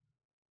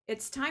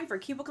It's time for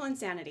Cubicle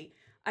Insanity.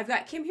 I've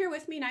got Kim here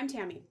with me, and I'm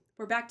Tammy.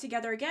 We're back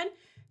together again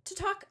to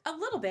talk a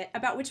little bit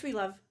about which we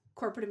love,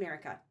 corporate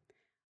America.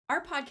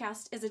 Our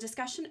podcast is a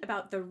discussion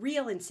about the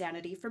real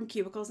insanity from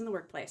cubicles in the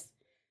workplace,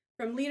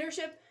 from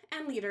leadership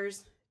and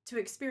leaders to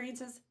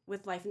experiences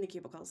with life in the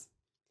cubicles.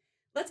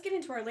 Let's get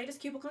into our latest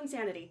Cubicle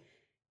Insanity.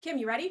 Kim,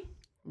 you ready?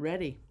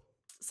 Ready.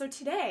 So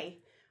today,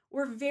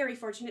 we're very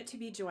fortunate to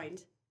be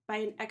joined by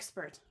an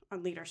expert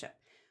on leadership.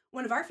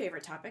 One of our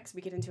favorite topics,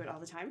 we get into it all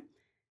the time,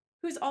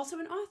 who's also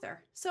an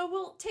author. So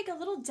we'll take a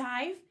little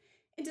dive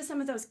into some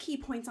of those key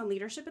points on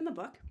leadership in the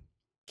book.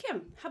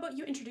 Kim, how about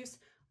you introduce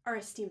our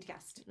esteemed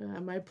guest?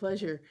 My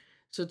pleasure.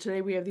 So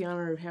today we have the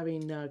honor of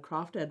having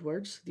Croft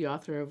Edwards, the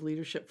author of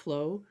Leadership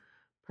Flow,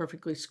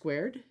 Perfectly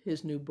Squared,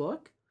 his new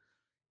book.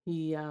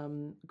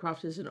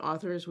 Croft is an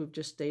author, as we've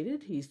just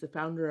stated. He's the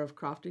founder of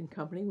Croft and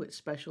Company, which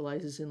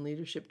specializes in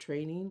leadership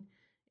training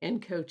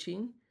and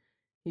coaching.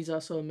 He's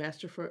also a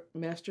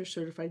master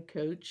certified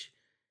coach.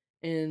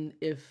 And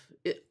if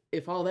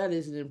all that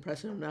isn't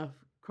impressive enough,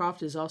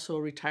 Croft is also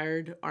a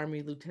retired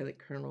Army Lieutenant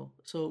Colonel.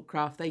 So,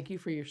 Croft, thank you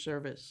for your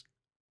service.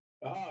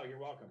 Oh, you're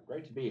welcome.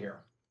 Great to be here.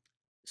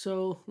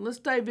 So, let's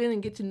dive in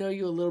and get to know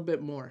you a little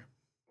bit more.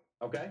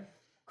 Okay.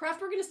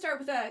 Croft, we're going to start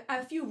with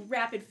a few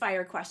rapid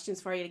fire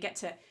questions for you to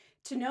get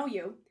to know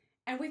you.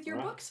 And with your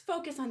All right. book's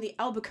focus on the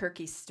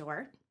Albuquerque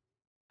store,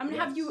 I'm going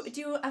to have you Yes.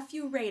 do a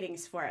few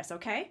ratings for us,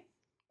 okay?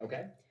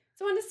 Okay.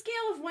 So, on a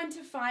scale of 1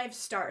 to 5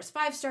 stars,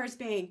 5 stars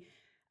being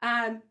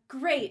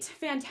great,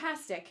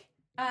 fantastic,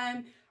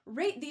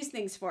 rate these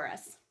things for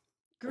us.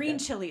 Green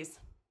Okay. chilies.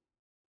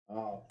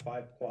 Oh,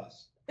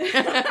 5+.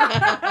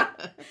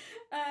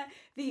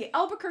 The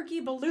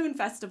Albuquerque Balloon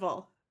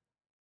Festival.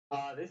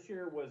 This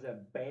year was a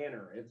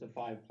banner. It's a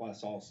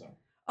 5+ also.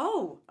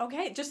 Oh,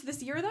 okay. Just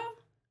this year, though?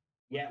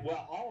 Yeah,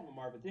 well, all of them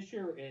are, but this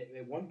year,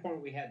 at one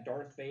point, we had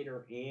Darth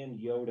Vader and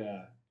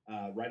Yoda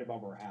right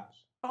above our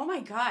house. Oh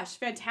my gosh,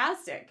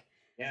 fantastic.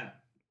 Yeah.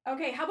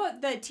 Okay, how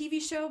about the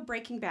TV show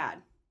Breaking Bad?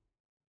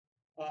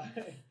 Uh,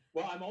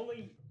 well, I'm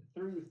only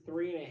through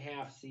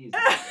 3.5 seasons.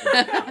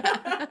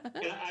 Oh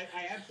And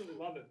I absolutely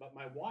love it. But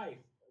my wife,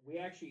 we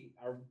actually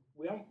are,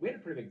 we had a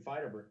pretty big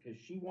fight over it because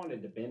she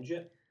wanted to binge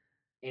it.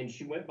 And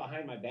she went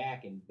behind my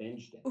back and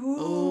binged it.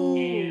 Ooh.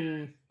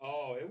 And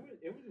Oh,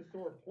 it was a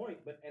sore point,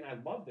 and I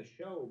love the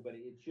show, but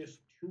it's just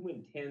too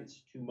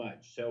intense, too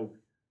much. So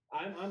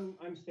I'm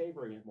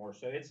savoring it more.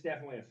 So it's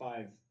definitely a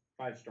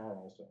five star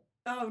also.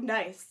 Oh,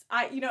 nice.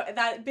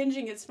 That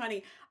binging is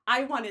funny.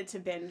 I wanted to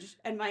binge,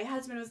 and my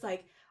husband was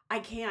like, I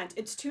can't.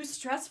 It's too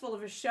stressful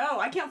of a show.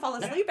 I can't fall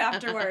Yeah, asleep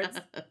afterwards.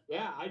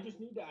 yeah. I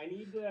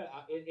need to, and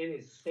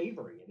it's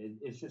savoring it.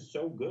 It's just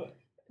so good.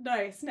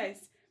 Nice,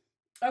 nice.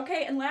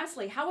 Okay, and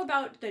lastly, how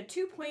about the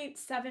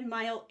 2.7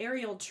 mile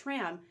aerial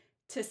tram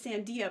to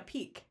Sandia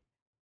Peak?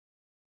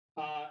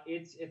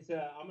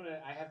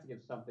 I have to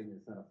give something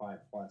that's not a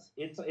 5+.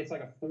 It's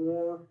like a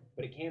 4,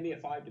 but it can be a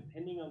 5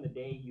 depending on the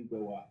day you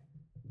go up.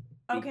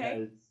 Okay.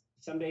 Because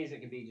some days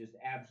it can be just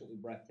absolutely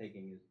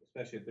breathtaking,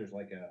 especially if there's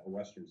like a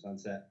western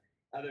sunset.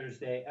 Other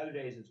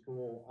days it's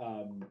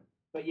cool.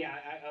 But yeah,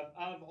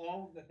 of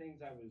all of the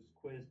things I was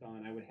quizzed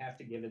on, I would have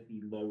to give it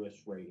the lowest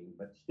rating,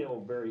 but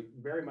still very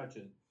very much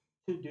a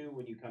to do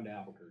when you come to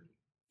Albuquerque.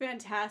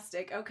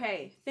 Fantastic.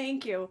 Okay,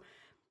 thank you.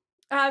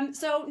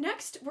 So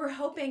next, we're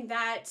hoping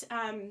that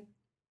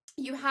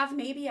you have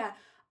maybe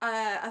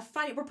a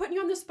funny. We're putting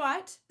you on the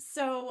spot,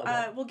 so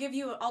Okay. we'll give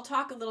you. I'll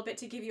talk a little bit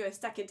to give you a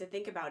second to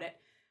think about it.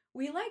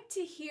 We like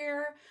to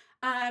hear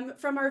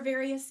from our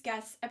various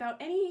guests about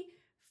any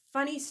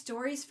funny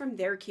stories from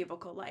their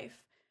cubicle life.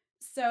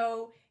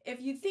 So if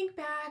you think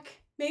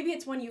back, maybe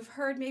it's one you've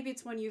heard, maybe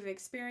it's one you've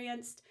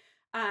experienced.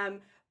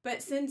 Um,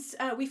 but since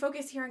we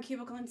focus here on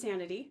cubicle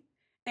insanity,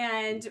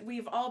 and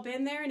we've all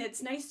been there, and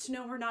it's nice to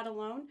know we're not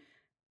alone.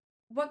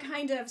 What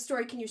kind of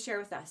story can you share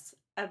with us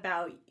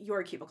about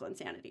your cubicle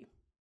insanity?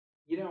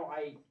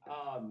 I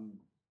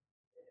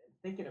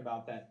thinking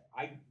about that.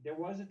 I There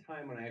was a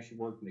time when I actually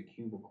worked in a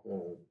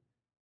cubicle.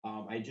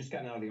 I had just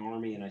gotten out of the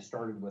army, and I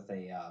started with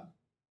a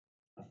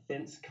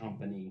fence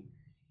company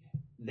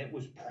that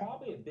was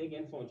probably a big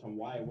influence on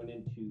why I went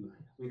into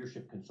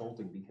leadership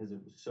consulting because it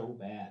was so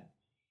bad.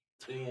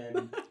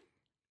 And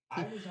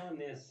I was on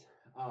this,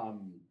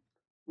 um,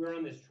 we were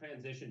on this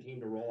transition team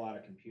to roll out a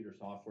computer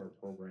software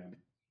program,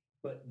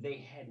 but they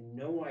had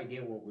no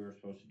idea what we were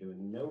supposed to do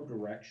and no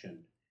direction.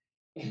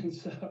 And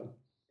so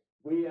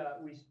we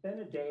spent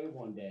a day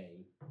one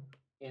day,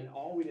 and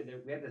all we did,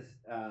 we had this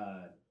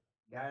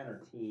guy on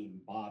our team,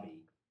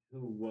 Bobby,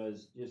 who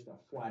was just a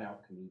flat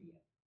out comedian.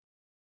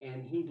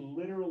 And he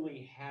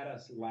literally had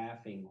us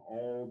laughing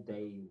all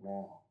day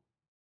long.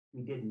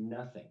 We did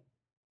nothing.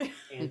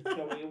 And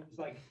so it was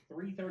like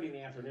 3:30 in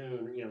the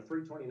afternoon,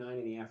 3:29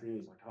 in the afternoon.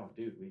 He's like, "Oh,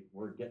 dude,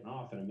 we're getting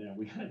off in a minute.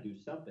 We got to do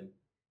something."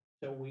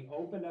 So we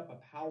opened up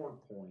a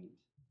PowerPoint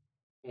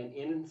and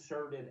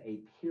inserted a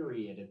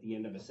period at the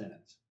end of a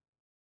sentence.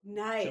 So we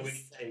could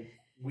Nice. say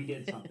we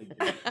did something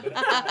today. But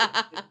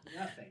otherwise, it's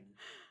nothing.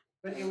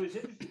 But it was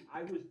interesting.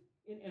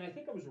 And I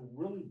think I was a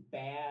really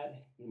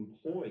bad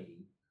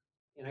employee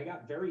And I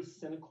got very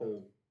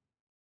cynical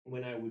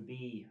when I would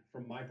be,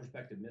 from my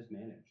perspective,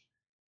 mismanaged.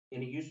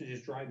 And it used to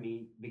just drive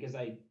me because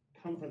I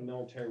come from the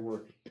military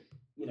where,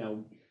 you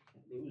know,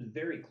 it was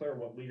very clear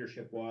what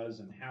leadership was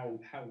and how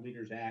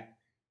leaders act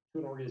to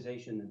an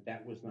organization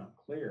that was not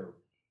clear.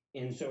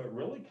 And so it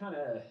really kind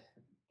of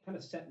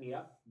set me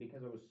up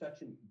because I was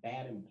such a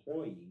bad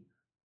employee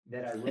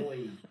that I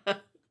really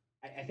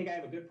I think I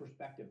have a good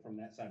perspective from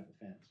that side of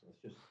the fence.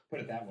 Let's just put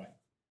it that way.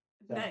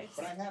 So, but Nice.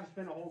 I have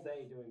spent a whole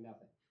day doing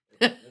nothing,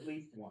 at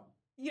least one.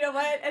 You know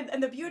what?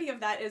 And the beauty of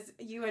that is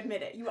you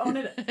admit it, you own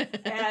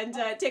it, and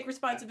take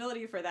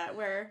responsibility for that.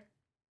 Where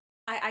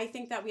I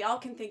think that we all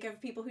can think of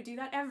people who do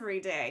that every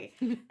day,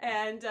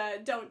 and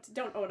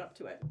don't own up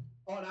to it.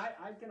 Oh, and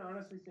I can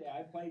honestly say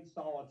I played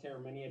solitaire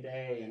many a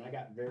day, and I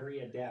got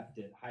very adept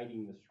at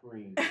hiding the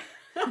screen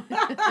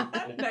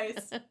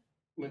Nice.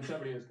 when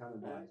somebody was coming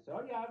by.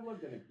 So yeah, I've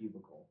lived in a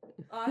cubicle.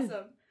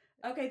 Awesome.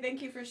 Okay,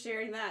 thank you for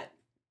sharing that.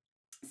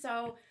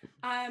 So,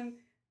 um,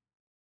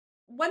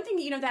 one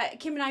thing that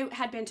Kim and I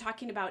had been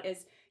talking about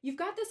is you've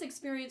got this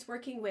experience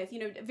working with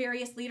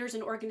various leaders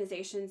and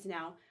organizations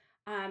now.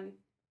 Um,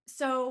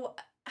 so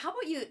how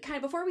about you kind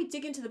of before we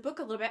dig into the book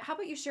a little bit, how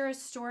about you share a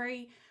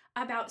story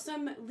about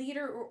some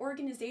leader or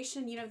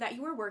organization that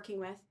you were working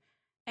with,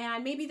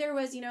 and maybe there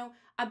was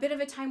a bit of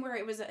a time where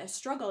it was a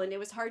struggle and it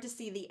was hard to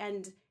see the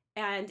end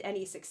and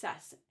any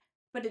success,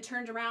 but it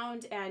turned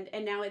around and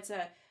now it's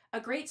a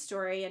great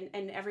story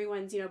and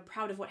everyone's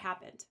proud of what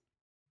happened.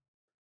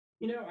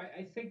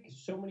 I think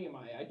so many of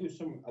I do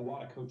a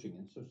lot of coaching,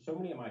 and so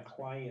many of my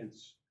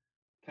clients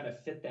kind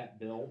of fit that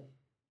bill.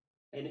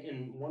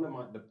 And one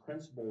of the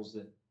principles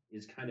that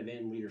is kind of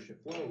in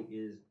leadership flow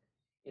is,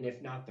 and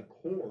if not the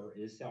core,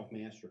 is self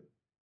mastery.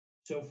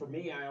 So for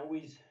me, I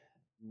always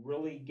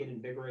really get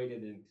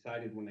invigorated and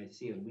excited when I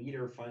see a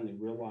leader finally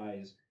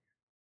realize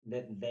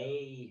that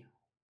they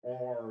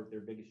are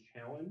their biggest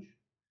challenge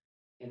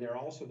and they're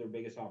also their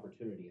biggest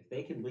opportunity. If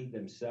they can lead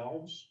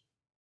themselves,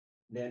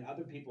 then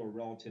other people are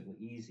relatively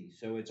easy.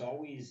 So it's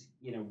always,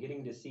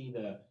 getting to see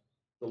the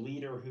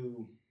leader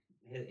who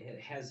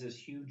has this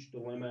huge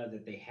dilemma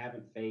that they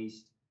haven't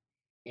faced,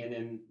 and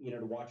then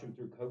to watch them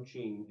through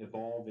coaching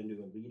evolve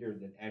into a leader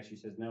that actually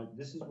says, no,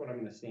 this is what I'm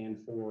going to stand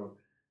for.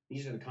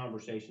 These are the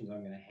conversations I'm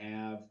going to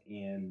have,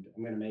 and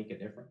I'm going to make a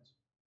difference.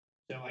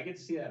 So I get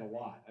to see that a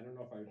lot. I don't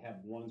know if I would have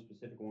one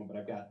specific one, but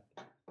I've got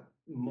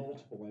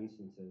multiple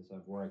instances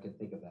of where I could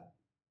think of that.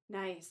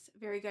 Nice,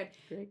 very good.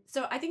 Great.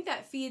 So I think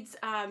that feeds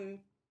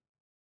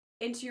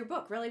into your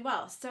book really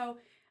well. So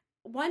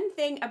one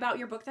thing about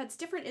your book that's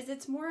different is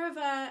it's more of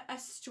a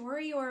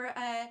story or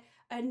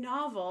a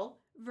novel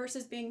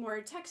versus being more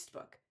a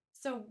textbook.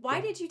 So why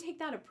Yeah. did you take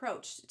that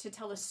approach to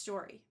tell a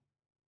story?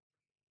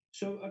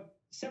 So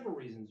several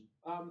reasons.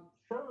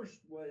 First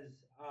was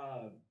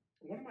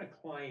one of my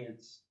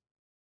clients.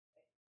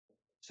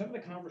 Some of the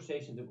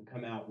conversations that would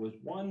come out was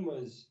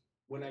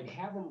when I'd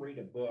have them read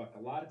a book. A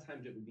lot of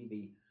times it would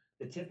be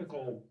the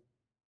typical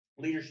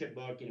leadership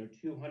book,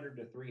 200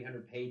 to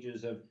 300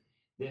 pages of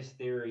this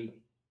theory.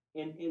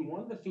 And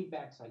one of the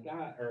feedbacks I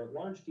got, or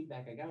large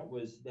feedback I got,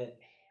 was that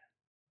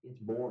it's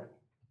boring.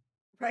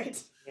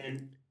 Right.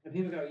 And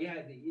people go,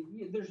 yeah,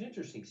 there's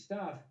interesting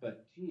stuff,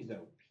 but geez,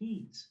 oh,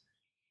 Pete.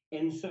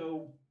 And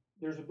so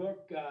there's a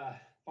book,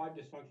 Five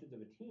Dysfunctions of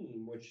a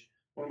Team, which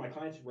one of my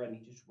clients had read, and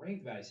he just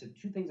raved about it. He said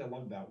two things I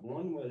love about it.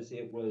 One was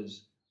it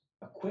was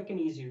a quick and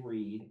easy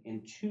read,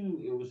 and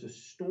two, it was a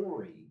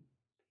story.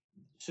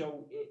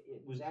 So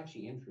it was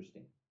actually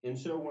interesting. And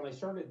so when I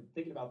started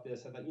thinking about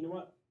this, I thought, you know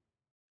what?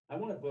 I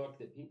want a book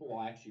that people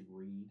will actually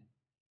read.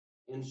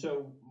 And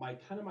so my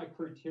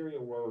criteria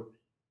were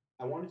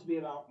I want it to be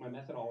about my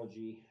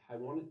methodology. I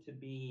want it to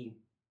be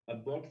a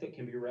book that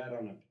can be read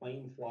on a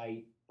plane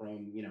flight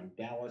from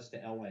Dallas to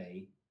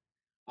LA,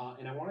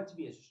 and I want it to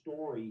be a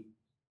story.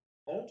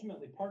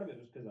 Ultimately, part of it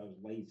was because I was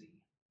lazy,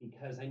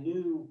 because I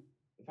knew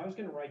if I was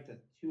going to write the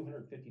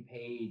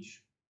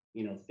 250-page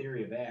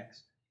theory of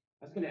X,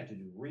 I was going to have to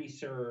do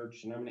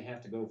research, and I'm going to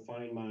have to go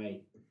find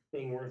my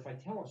thing. Where if I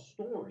tell a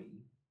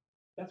story,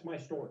 that's my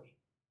story,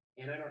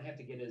 and I don't have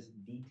to get as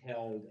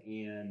detailed.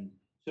 And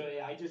so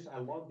yeah, I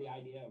love the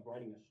idea of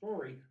writing a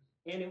story,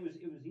 and it was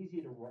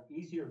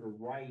easier to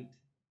write,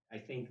 I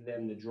think,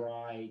 than the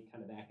dry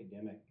kind of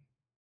academic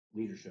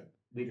leadership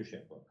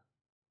book.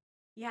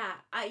 Yeah,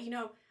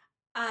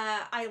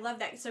 I love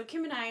that. So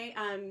Kim and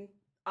I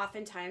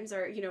oftentimes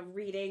are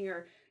reading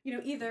or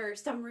either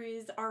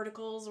summaries,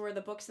 articles, or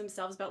the books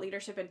themselves about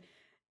leadership,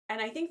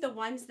 and I think the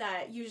ones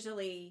that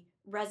usually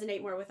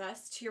resonate more with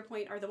us, to your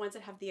point, are the ones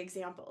that have the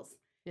examples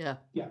Yeah,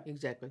 Yeah.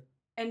 exactly.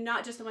 and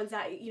not just the ones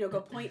that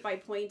go point by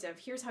point of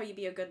here's how you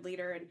be a good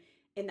leader and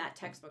in that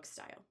textbook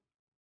style.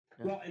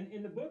 Yeah. Well,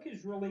 and the book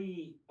is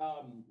really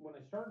when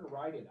I started to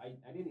write it,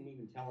 I didn't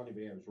even tell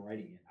anybody I was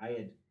writing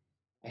it.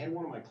 I had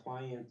one of my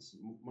clients,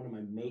 one of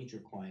my major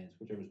clients,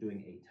 which I was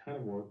doing a ton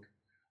of work,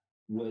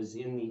 was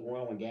in the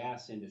oil and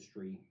gas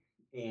industry.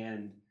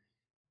 And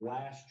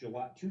last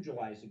July, 2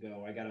 Julys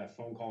ago, I got a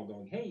phone call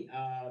going, hey,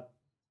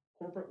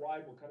 corporate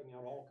wide, we're cutting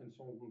out all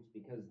consultants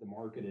because the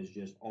market is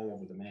just all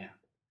over the map.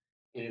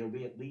 and it'll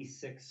be at least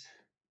 6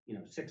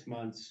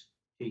 months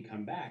till you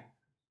come back.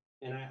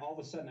 And I all of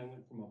a sudden I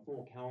went from a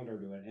full calendar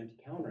to an empty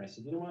calendar. I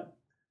said, you know what?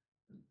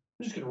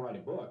 I'm just going to write a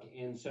book.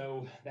 And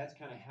so that's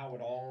kind of how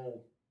it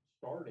all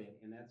started.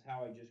 And that's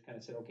how I just kind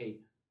of said, okay,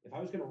 if I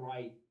was going to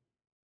write,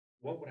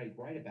 what would I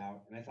write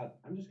about? And I thought,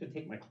 I'm just going to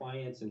take my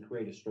clients and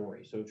create a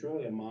story. So it's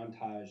really a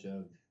montage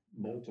of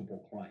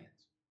multiple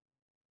clients.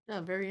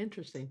 Yeah, very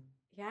interesting.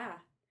 Yeah.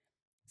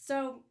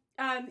 So,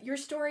 your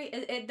story,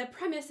 the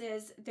premise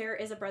is there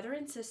is a brother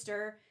and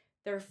sister.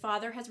 Their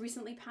father has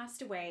recently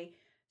passed away.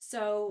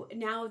 So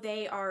now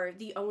they are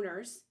the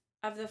owners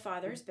of the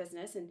father's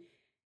business,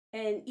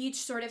 and each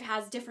sort of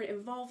has different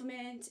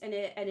involvement and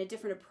a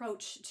different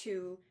approach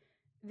to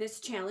this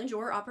challenge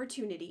or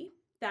opportunity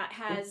that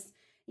has,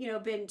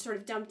 been sort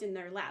of dumped in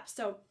their lap.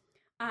 So,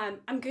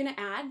 I'm going to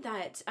add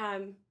that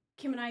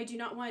Kim and I do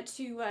not want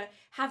to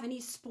have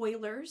any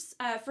spoilers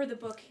for the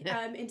book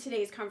in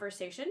today's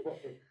conversation. Well,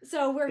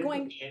 So we're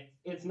going.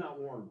 it's not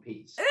War and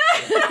Peace.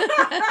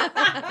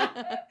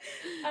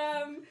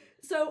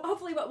 So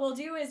hopefully, what we'll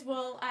do is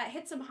we'll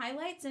hit some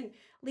highlights and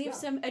leave Yeah.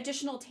 some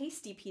additional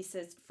tasty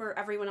pieces for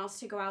everyone else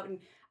to go out and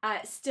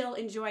still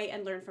enjoy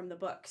and learn from the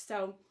book.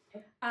 So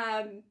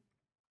I'm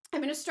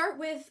going to start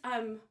with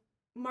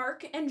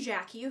Mark and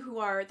Jackie, who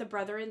are the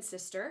brother and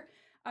sister,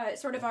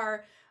 sort of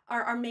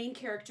our main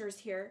characters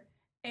here.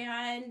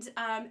 And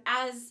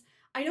as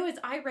I know, as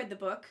I read the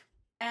book,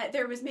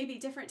 there was maybe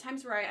different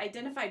times where I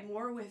identified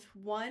more with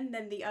one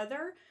than the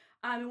other,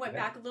 and went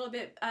Okay. back a little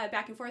bit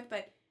back and forth.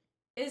 But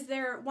is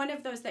there one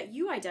of those that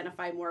you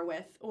identify more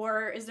with,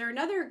 or is there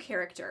another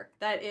character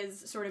that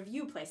is sort of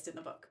you placed in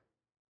the book?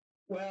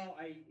 Well,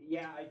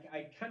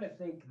 I kind of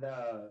think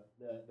the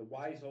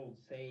wise old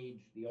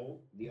sage,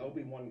 the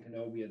Obi-Wan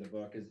Kenobi of the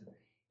book is,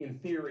 in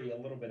theory, a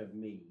little bit of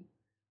me.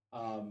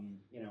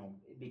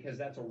 Because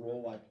that's a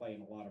role I play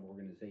in a lot of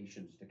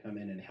organizations to come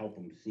in and help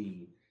them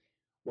see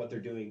what they're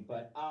doing.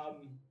 But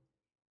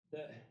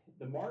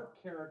the the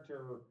Mark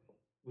character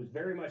was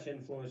very much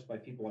influenced by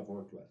people I've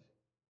worked with,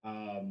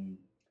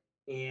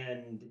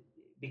 and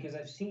because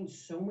I've seen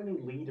so many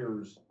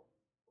leaders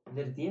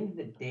that at the end of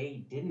the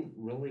day didn't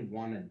really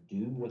want to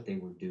do what they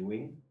were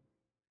doing.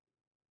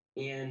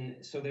 And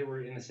so they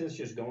were, in a sense,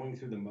 just going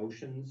through the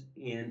motions,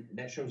 and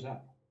that shows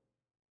up.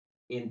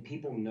 And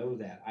people know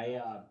that.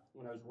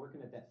 When I was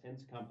working at that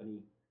fence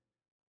company,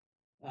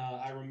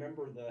 I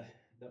remember the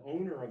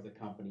owner of the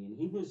company, and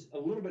he was a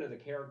little bit of the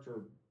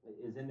character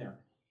is in there.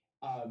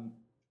 Um,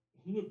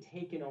 he had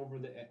taken over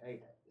a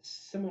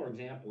similar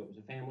example. It was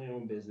a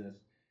family-owned business.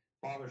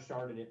 Father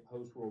started it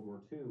post World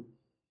War II,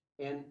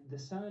 and the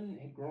son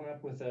had grown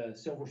up with a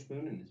silver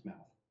spoon in his mouth.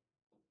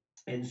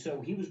 And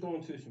so he was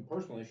going through some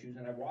personal issues,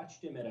 and I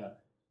watched him at a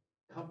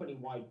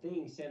company-wide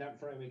thing stand up in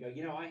front of me and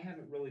go, I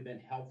haven't really been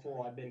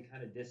helpful. I've been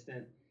kind of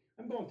distant.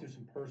 I'm going through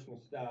some personal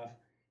stuff,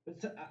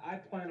 but I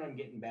plan on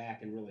getting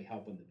back and really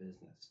helping the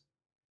business.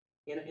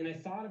 And I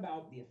thought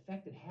about the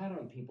effect it had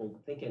on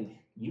people thinking,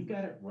 you've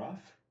got it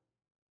rough.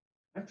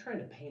 I'm trying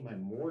to pay my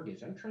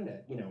mortgage. I'm trying to,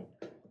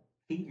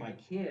 feed my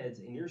kids.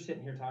 And you're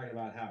sitting here talking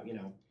about how,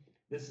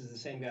 this is the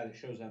same guy that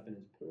shows up in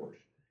his Porsche.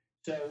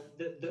 So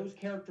those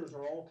characters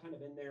are all kind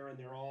of in there, and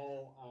they're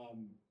all,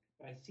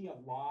 but I see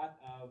a lot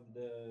of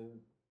the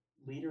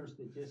leaders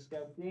that just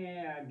go,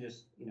 yeah, I'm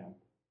just,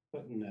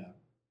 putting the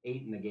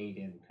eight in the gate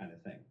in kind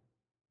of thing.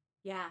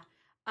 Yeah.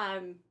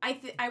 I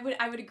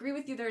would agree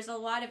with you. There's a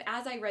lot of,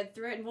 as I read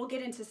through it, and we'll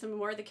get into some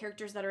more of the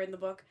characters that are in the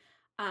book,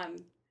 um,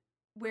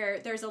 where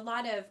there's a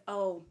lot of,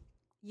 oh,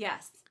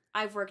 yes,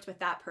 I've worked with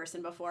that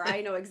person before.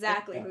 I know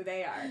exactly Yeah. who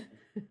they are.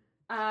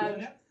 Well,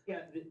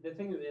 the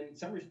thing is, in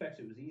some respects,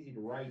 it was easy to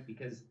write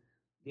because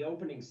the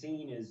opening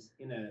scene is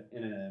in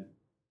a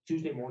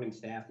Tuesday morning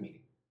staff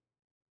meeting.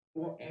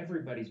 Well,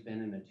 everybody's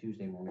been in a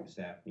Tuesday morning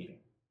staff meeting.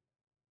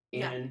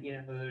 Yeah. And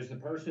there's the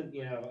person,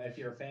 if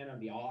you're a fan of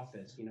The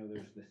Office,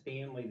 there's the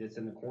Stanley that's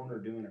in the corner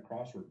doing a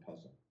crossword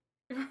puzzle.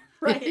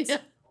 Right. Yeah.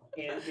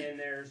 And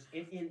there's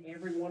in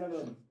every one of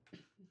them,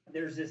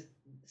 there's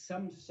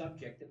some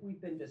subject that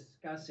we've been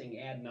discussing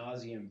ad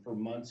nauseum for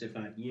months, if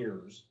not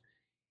years.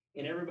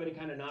 And everybody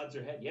kind of nods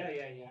their head, yeah,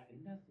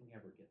 and nothing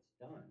ever gets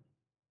done.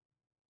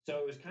 So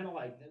it was kind of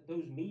like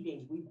those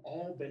meetings, we've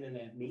all been in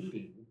that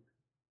meeting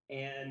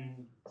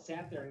and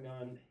sat there and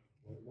gone,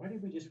 why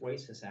did we just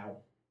waste this hour?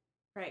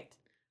 Right.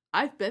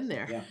 I've been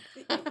there.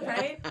 Yeah.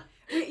 Right?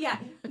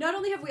 Not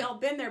only have we all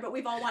been there, but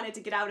we've all wanted to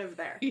get out of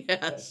there.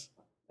 Yes.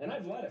 And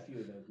I've led a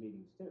few of those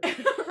meetings too.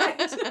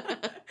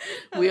 Right.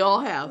 We all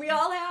have. We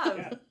all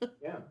have.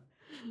 Yeah.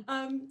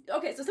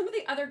 Okay, so some of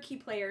the other key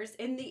players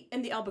in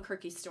the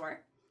Albuquerque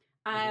store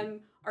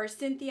are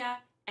Cynthia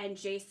and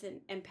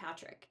Jason and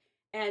Patrick.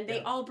 And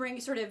they all bring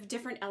sort of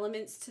different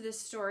elements to this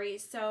story.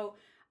 So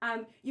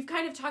you've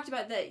kind of talked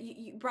about that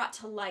you brought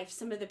to life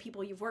some of the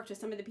people you've worked with,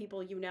 some of the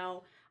people you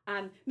know,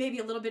 maybe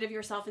a little bit of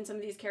yourself in some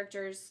of these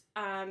characters.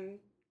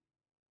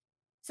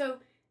 So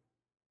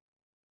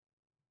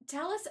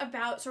tell us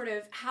about sort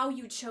of how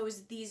you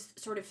chose these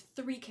sort of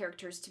three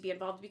characters to be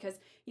involved, because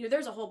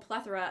there's a whole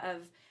plethora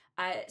of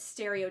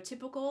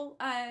stereotypical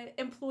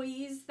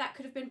employees that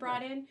could have been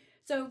brought in.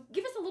 So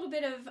give us a little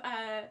bit of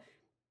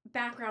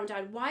background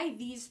on why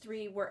these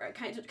three were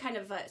kind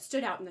of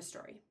stood out in the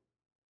story.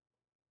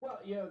 Well,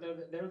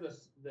 they're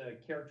the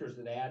characters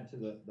that add to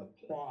the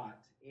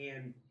plot.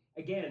 And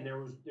again,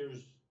 there's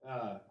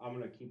I'm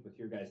going to keep with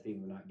your guys'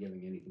 theme of not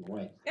giving anything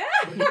away,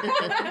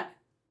 but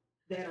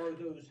that are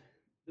those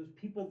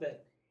people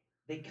that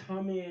they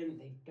come in,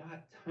 they've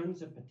got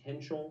tons of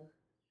potential,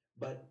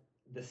 but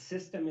the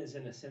system is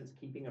in a sense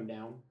keeping them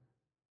down.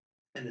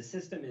 And the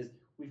system is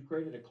we've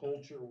created a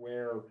culture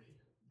where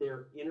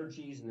their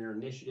energies and their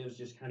initiatives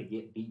just kind of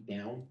get beat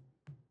down.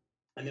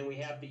 And then we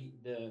have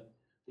the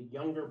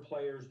younger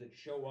players that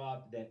show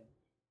up that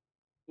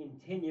in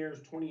 10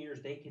 years, 20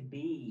 years, they could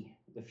be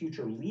the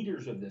future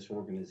leaders of this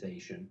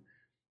organization.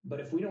 But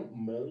if we don't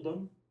mold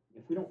them,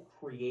 if we don't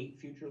create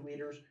future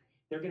leaders,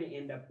 they're going to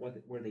end up with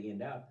where they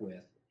end up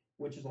with,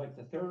 which is like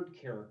the third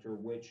character,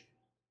 which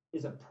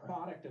is a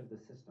product of the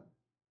system.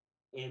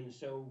 And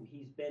so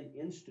he's been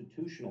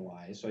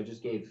institutionalized. So I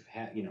just gave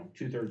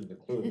 2/3 of the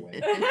clue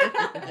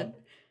away.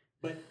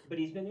 But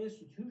he's been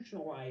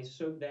institutionalized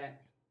so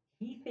that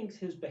he thinks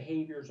his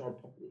behaviors are,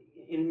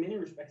 in many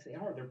respects,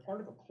 they're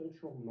part of a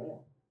cultural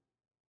norm.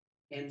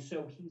 And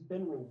so he's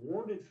been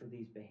rewarded for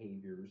these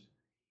behaviors.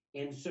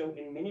 And so,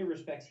 in many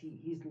respects,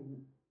 he's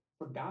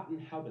forgotten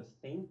how to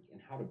think and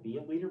how to be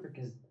a leader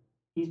because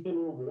he's been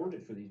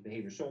rewarded for these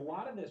behaviors. So, a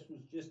lot of this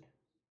was just,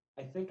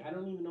 I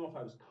don't even know if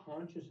I was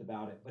conscious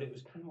about it, but it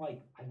was kind of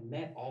like I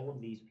met all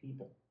of these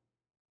people.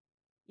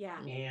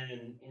 Yeah.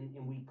 And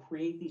we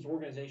create these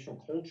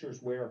organizational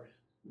cultures where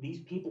these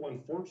people,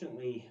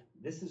 unfortunately,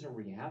 this is a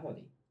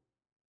reality.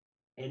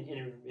 And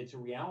it's a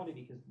reality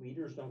because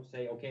leaders don't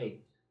say,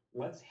 okay,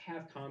 let's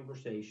have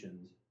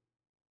conversations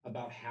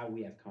about how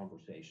we have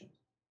conversations.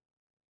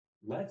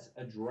 Let's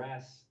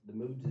address the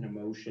moods and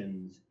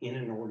emotions in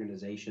an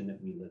organization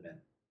that we live in.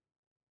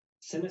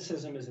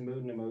 Cynicism is a mood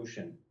and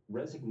emotion.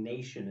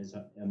 Resignation is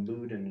a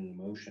mood and an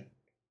emotion.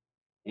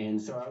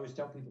 And so I always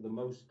tell people the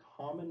most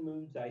common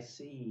moods I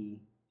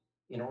see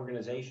in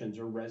organizations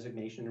are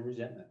resignation and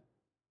resentment.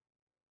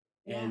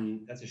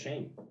 And that's a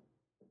shame.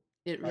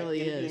 It Right?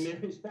 really In is. many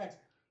respects,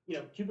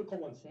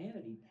 Cubicle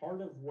Insanity,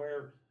 part of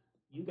where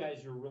you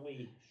guys are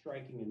really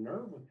striking a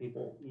nerve with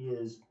people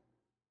is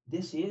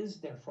this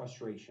is their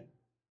frustration.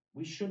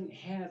 We shouldn't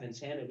have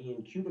insanity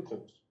in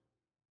cubicles.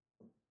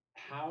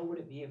 How would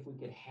it be if we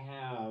could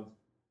have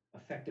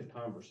effective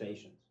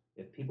conversations?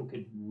 If people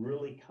could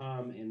really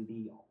come and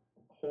be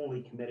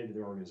wholly committed to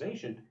their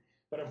organization?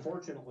 But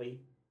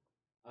unfortunately,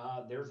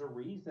 there's a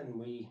reason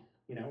we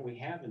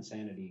have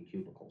insanity in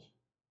cubicles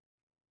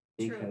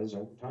True. because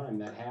over time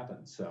that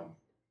happens. So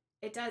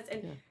It does.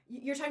 And Yeah.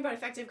 you're talking about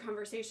effective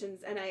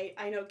conversations, and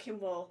I know Kim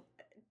will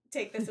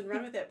take this and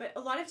run with it, but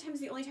a lot of times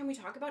the only time we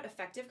talk about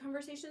effective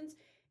conversations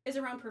is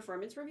around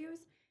performance reviews.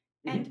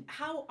 And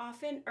how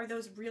often are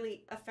those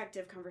really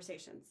effective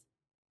conversations?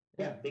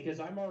 Yeah, because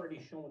I'm already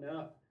showing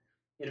up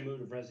in a mood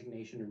of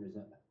resignation and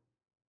resentment.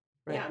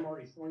 Right. Yeah. I'm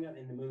already showing up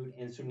in the mood.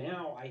 And so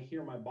now I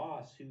hear my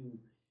boss who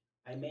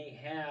I may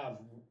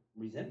have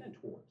resentment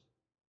towards.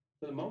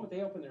 So the moment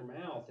they open their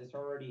mouth, it's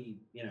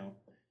already,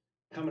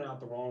 coming out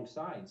the wrong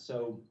side.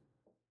 So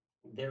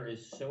there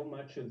is so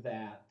much of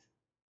that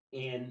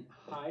in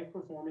high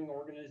performing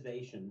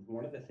organizations.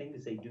 One of the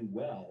things they do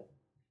well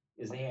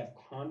is they have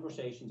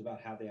conversations about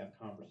how they have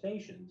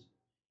conversations,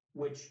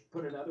 which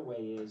put another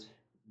way is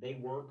they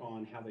work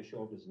on how they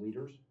show up as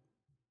leaders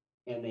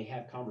and they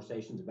have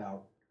conversations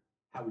about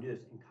how we do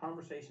this. And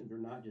conversations are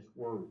not just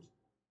words,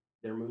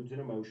 they're moods and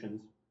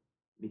emotions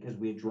because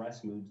we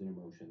address moods and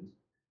emotions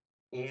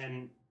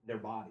and their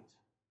bodies.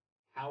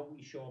 How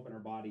we show up in our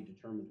body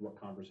determines what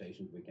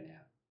conversations we can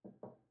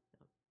have.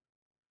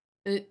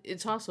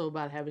 It's also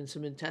about having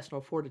some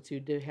intestinal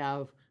fortitude to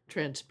have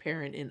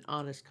transparent and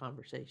honest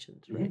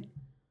conversations, right?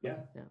 Yeah.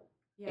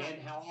 Yeah.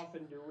 And how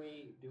often do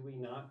we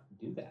not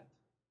do that?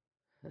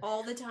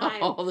 All the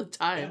time. All the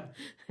time.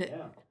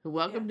 Yeah.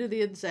 Welcome to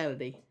the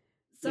insanity.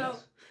 So,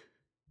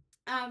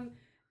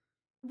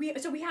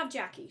 we have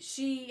Jackie.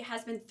 She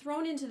has been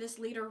thrown into this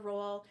leader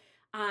role.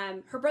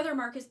 Her brother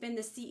Mark has been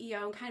the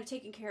CEO and kind of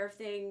taking care of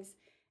things,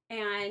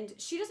 and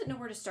she doesn't know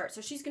where to start.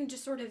 So she's going to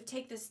just sort of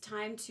take this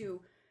time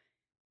to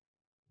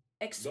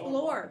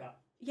explore.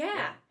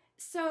 Yeah.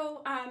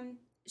 So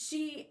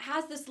she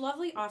has this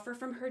lovely offer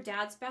from her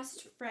dad's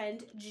best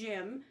friend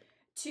Jim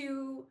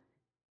to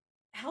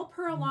help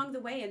her along the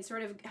way and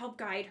sort of help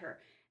guide her.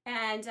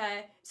 And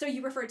so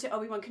you referred to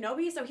Obi-Wan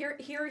Kenobi. So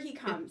here he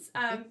comes.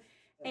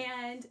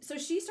 And so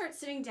she starts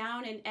sitting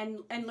down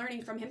and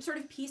learning from him, sort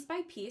of piece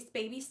by piece,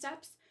 baby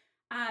steps.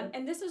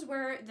 And this is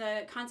where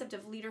the concept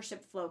of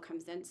leadership flow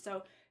comes in.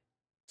 So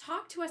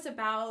talk to us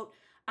about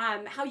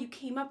how you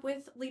came up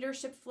with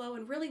leadership flow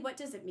and really what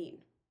does it mean?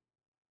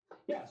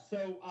 Yeah,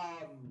 so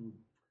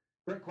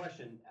great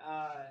question.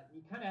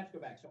 You kind of have to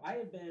go back. So I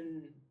have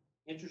been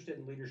interested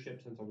in leadership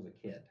since I was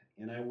a kid,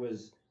 and I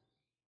was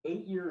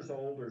 8 years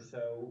old or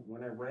so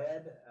when I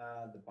read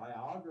the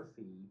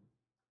biography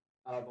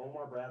of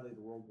Omar Bradley,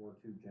 the World War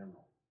II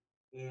general.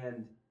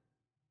 And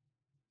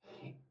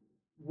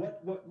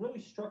what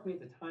really struck me at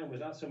the time was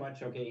not so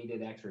much, okay, he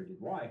did X or he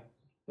did Y,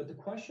 but the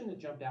question that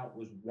jumped out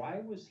was, why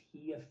was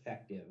he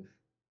effective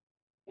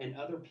and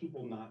other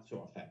people not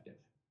so effective?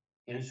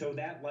 And so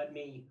that led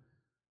me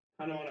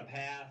kind of on a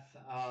path.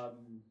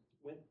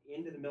 Went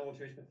into the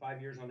military, spent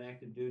 5 years on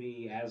active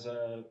duty as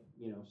a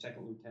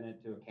second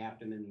lieutenant to a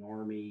captain in the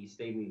Army.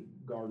 Stayed in the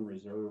Guard and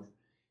Reserve.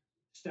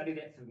 Studied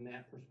it from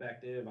that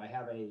perspective. I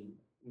have a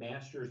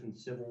master's in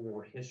Civil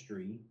War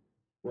history,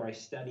 where I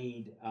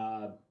studied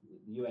the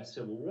U.S.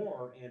 Civil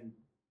War, and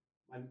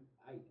I'm,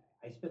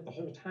 I spent the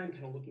whole time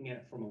kind of looking at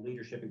it from a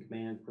leadership and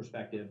command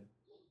perspective,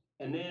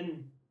 and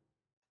then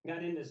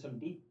got into some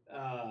deep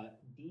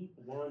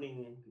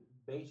learning,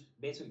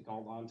 basically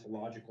called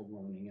ontological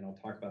learning, and I'll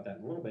talk about that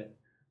in a little bit.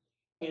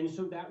 And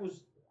so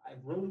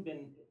I've really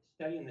been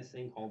studying this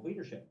thing called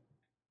leadership.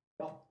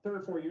 About 3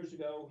 or 4 years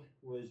ago,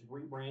 was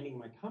rebranding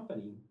my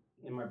company,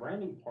 and my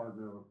branding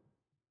partner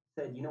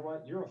said, "You know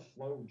what? You're a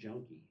flow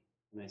junkie."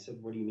 And I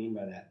said, "What do you mean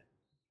by that?"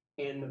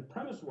 And the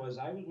premise was,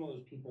 I was one of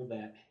those people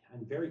that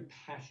I'm very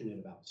passionate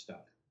about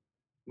stuff.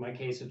 In my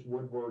case, it's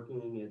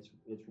woodworking,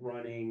 it's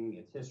running,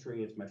 it's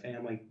history, it's my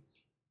family.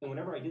 And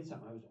whenever I did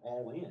something, I was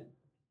all in.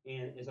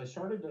 And as I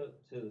started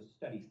to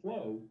study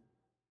flow,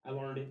 I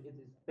learned it is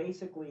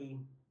basically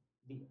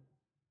the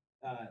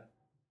uh,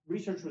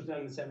 research was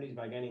done in the 70s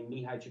by a guy named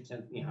Mihai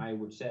Csikszentmihalyi,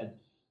 which said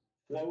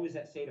flow is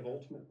that state of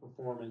ultimate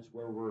performance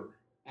where we're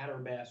at our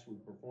best, we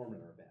perform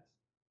at our best.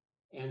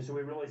 And so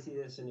we really see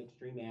this in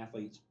extreme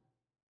athletes.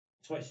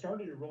 So I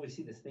started to really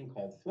see this thing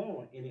called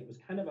flow, and it was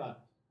kind of a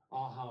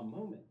aha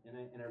moment.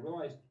 And I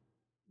realized,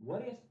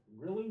 what if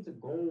really the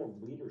goal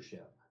of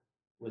leadership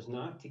was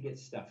not to get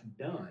stuff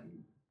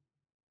done,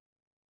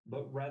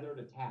 but rather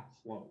to tap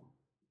flow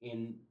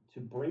and to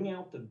bring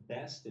out the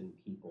best in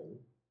people,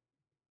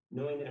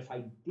 knowing that if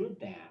I did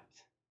that,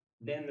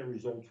 then the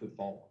results would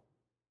follow,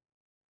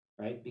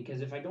 right?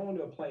 Because if I go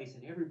into a place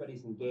and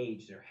everybody's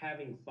engaged, they're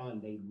having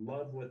fun, they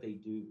love what they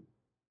do,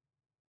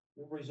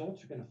 well,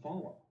 results are going to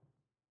follow.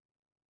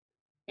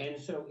 And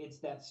so it's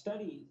that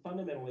study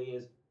fundamentally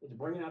is it's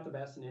bringing out the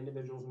best in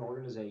individuals and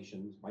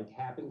organizations by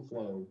tapping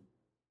flow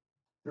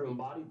through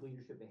embodied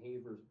leadership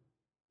behaviors,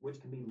 which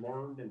can be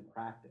learned and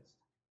practiced.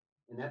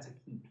 And that's a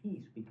key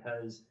piece,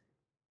 because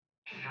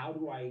how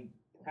do I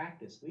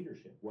practice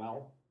leadership?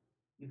 Well,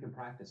 you can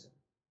practice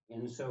it.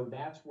 And so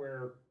that's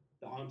where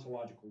the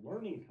ontological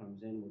learning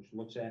comes in, which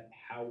looks at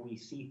how we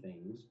see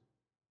things,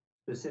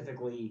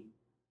 specifically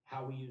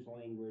how we use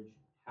language,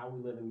 how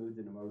we live in moods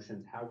and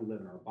emotions, how we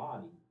live in our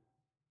body.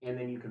 And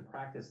then you can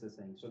practice this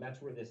thing. So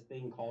that's where this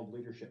thing called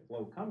leadership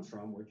flow comes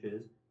from, which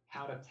is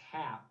how to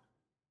tap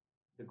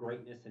the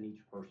greatness in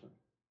each person.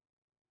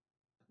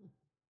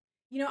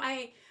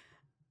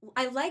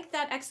 I like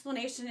that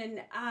explanation,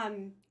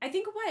 and I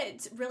think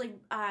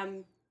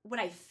what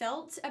I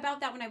felt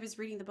about that when I was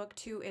reading the book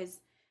too is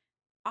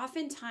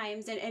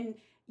oftentimes, and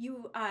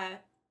you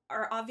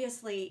are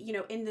obviously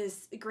in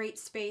this great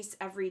space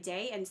every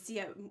day and see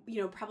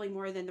it probably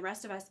more than the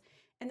rest of us,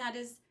 and that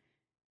is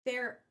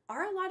there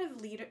are a lot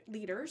of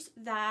leaders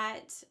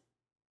that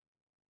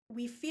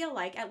we feel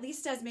like, at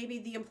least as maybe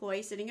the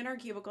employee sitting in our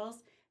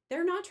cubicles,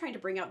 they're not trying to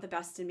bring out the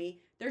best in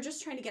me. They're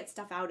just trying to get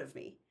stuff out of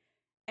me.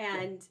 Yeah.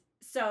 And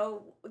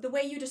so the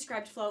way you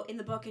described flow in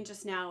the book and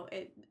just now,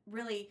 it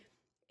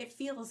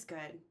feels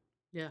good.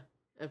 Yeah,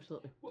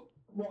 absolutely.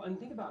 Well, and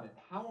think about it.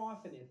 How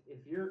often,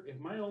 if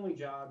my only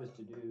job is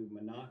to do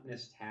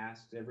monotonous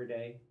tasks every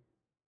day,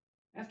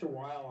 after a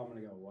while I'm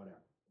going to go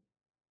whatever.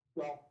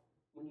 Well,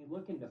 when you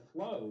look into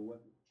flow,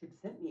 what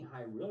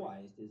Csikszentmihalyi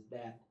realized is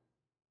that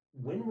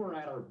when we're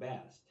at our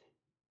best,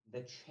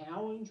 the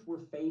challenge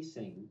we're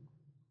facing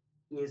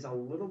is a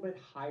little bit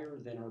higher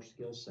than our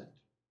skill set.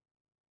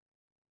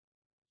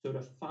 So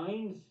to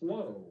find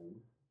flow,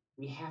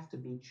 we have to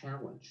be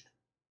challenged,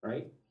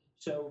 right?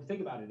 So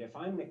think about it. If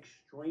I'm an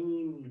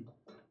extreme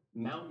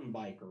mountain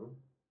biker,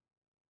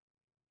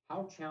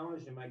 how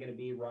challenged am I going to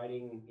be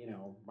riding,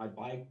 my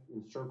bike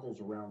in circles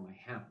around my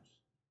house?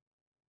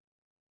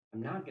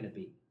 I'm not going to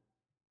be.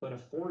 But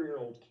a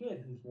 4-year-old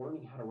kid who's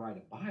learning how to ride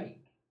a bike,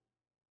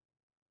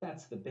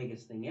 that's the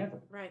biggest thing ever.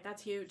 Right,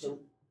 that's huge. So,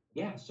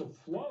 yeah, so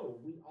flow,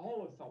 we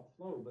all have felt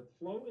flow, but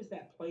flow is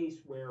that place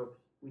where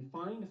we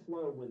find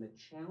flow when the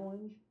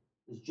challenge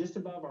is just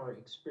above our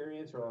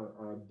experience or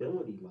our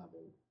ability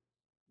level,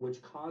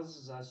 which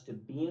causes us to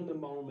be in the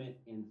moment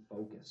and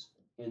focus.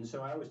 And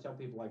so I always tell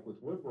people, like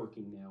with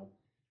woodworking now,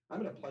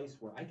 I'm in a place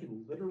where I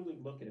can literally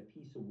look at a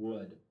piece of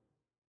wood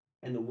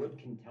and the wood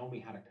can tell me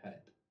how to cut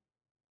it.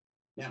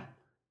 Now,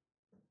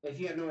 if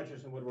you have no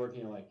interest in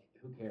woodworking, you're like,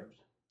 who cares,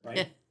 right?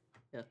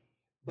 Yeah.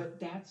 But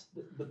that's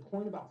the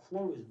point about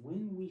flow, is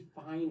when we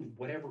find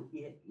whatever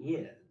it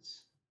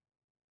is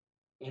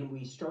and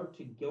we start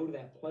to go to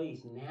that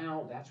place,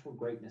 now that's where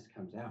greatness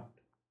comes out.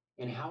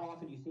 And how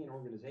often do you see in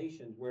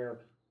organizations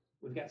where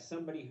we've got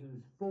somebody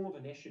who's full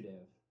of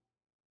initiative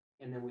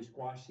and then we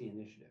squash the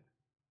initiative?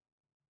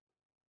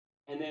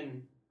 And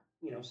then,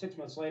 6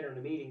 months later in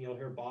a meeting, you'll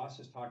hear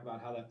bosses talk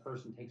about how that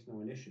person takes no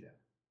initiative.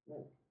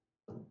 Whoa.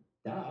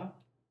 duh,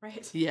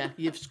 Right. Yeah,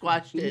 you've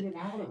squashed beat it. it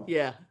out of them,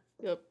 Yeah.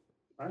 Yep.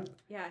 right?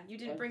 Yeah, you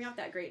didn't And bring out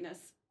that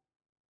greatness.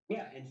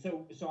 yeah, and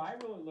so I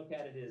really look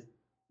at it as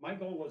my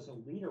goal as a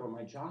leader or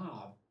my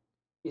job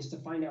is to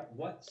find out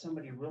what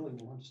somebody really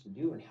wants to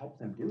do and help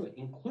them do it,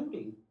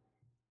 including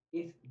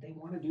if they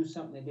want to do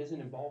something that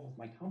isn't involved with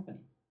my company.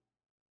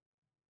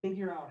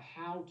 Figure out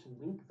how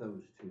to link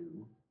those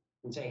two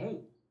and say,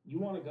 hey, you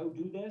want to go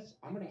do this?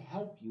 I'm going to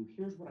help you.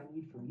 Here's what I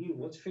need from you.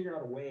 Let's figure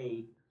out a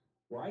way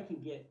where I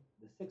can get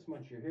the 6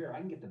 months you're here, I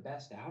can get the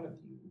best out of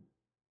you.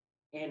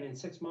 And in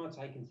 6 months,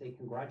 I can say,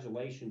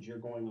 congratulations, you're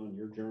going on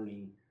your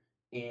journey.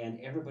 And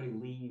everybody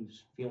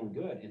leaves feeling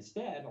good.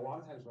 Instead, a lot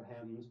of times what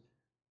happens,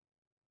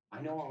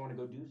 I know I want to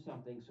go do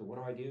something. So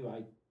what do?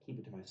 I keep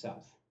it to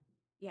myself.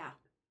 Yeah.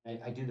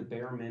 I do the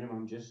bare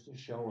minimum just to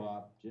show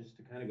up, just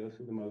to kind of go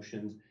through the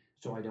motions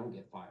so I don't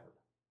get fired.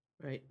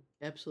 Right.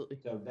 Absolutely.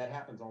 So that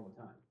happens all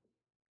the time.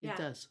 It Yeah.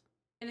 does.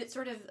 And it's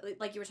sort of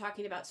like you were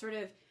talking about, sort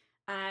of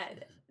uh,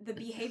 the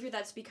behavior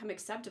that's become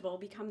acceptable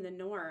become the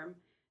norm.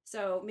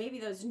 So maybe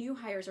those new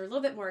hires are a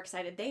little bit more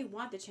excited. They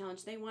want the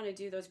challenge. They want to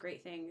do those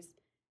great things.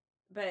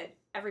 But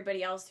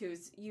everybody else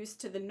who's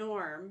used to the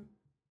norm,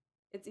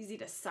 it's easy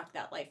to suck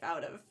that life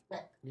out of. Yeah.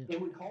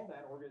 And we call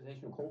that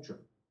organizational culture.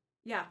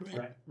 Yeah.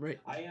 Right. Right.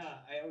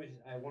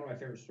 Right. One of my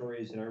favorite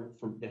stories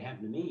that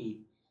happened to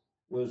me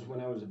was when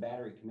I was a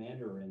battery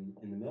commander in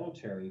the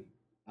military.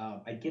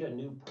 I'd get a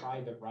new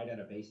private right out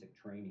of basic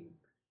training,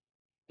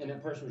 and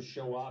that person would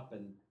show up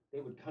and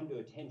they would come to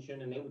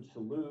attention and they would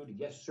salute,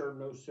 yes sir,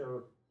 no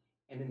sir.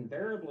 And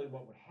invariably,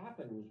 what would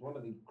happen was one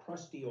of the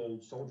crusty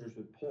old soldiers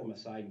would pull him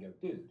aside and go,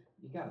 "Dude,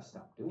 you got to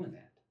stop doing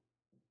that.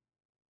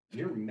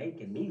 You're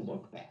making me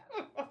look bad."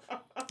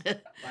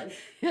 Right?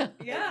 Yeah.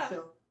 Yeah. And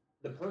so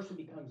the person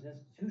becomes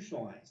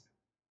institutionalized.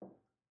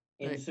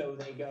 And Right. so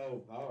they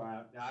go, "All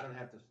right, I don't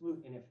have to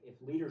salute." And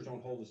if leaders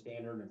don't hold the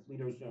standard and if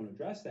leaders don't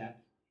address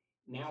that,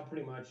 now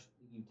pretty much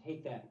you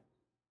take that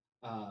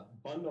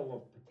bundle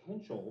of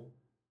potential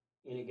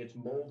and it gets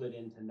molded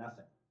into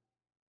nothing.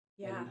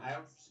 Yeah. And I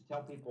always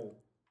tell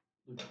people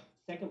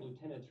second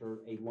lieutenants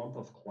are a lump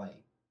of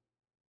clay.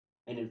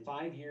 And in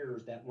 5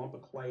 years, that lump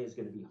of clay is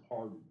going to be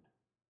hardened.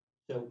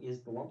 So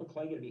is the lump of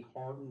clay going to be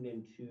hardened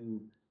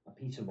into a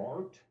piece of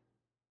art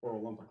or a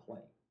lump of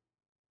clay?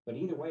 But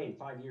either way, in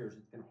 5 years,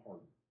 it's going to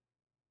harden.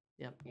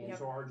 Yep. And Yep.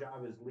 so our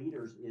job as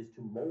leaders is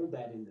to mold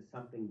that into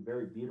something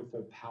very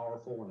beautiful,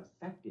 powerful, and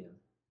effective.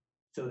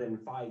 So that in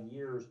 5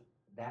 years,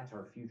 that's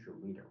our future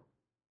leader.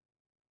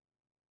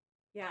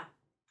 Yeah.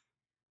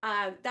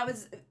 That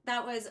was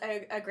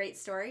a great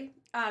story.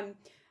 So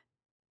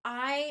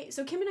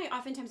Kim and I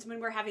oftentimes when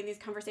we're having these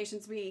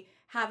conversations, we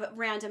have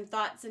random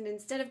thoughts, and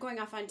instead of going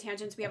off on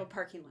tangents, we have a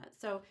parking lot.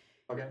 So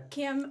Okay.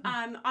 Kim,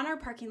 on our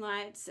parking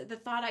lot, the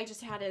thought I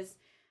just had is,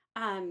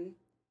 um,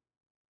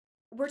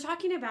 we're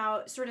talking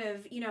about sort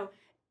of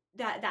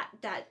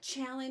that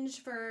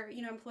challenge for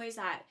employees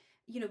that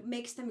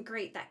makes them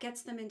great, that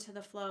gets them into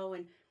the flow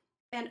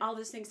and all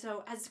those things.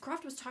 So as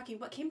Croft was talking,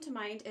 what came to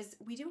mind is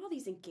we do all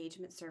these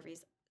engagement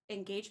surveys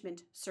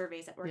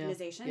at Yeah.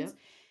 organizations, Yep.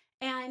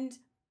 and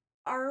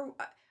are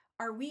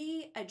are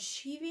we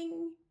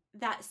achieving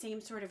that same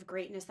sort of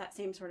greatness, that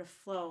same sort of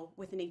flow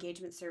with an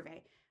engagement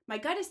survey? My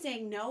gut is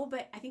saying no,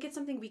 but I think it's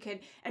something we could,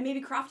 and maybe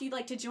Croft, you'd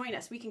like to join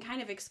us. We can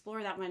kind of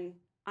explore that one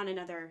on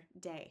another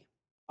day.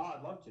 Oh,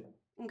 I'd love to.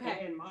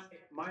 Okay. And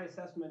my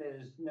assessment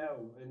is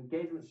no,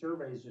 engagement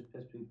surveys just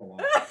piss people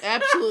off.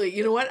 Absolutely.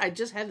 You know what? I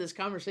just had this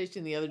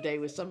conversation the other day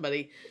with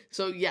somebody.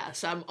 So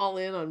yes, I'm all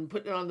in on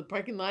putting it on the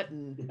parking lot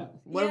and Yeah.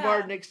 one of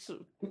our Yeah. next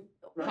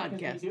Right, because we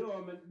podcasts. do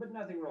them, but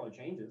nothing really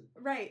changes.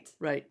 Right.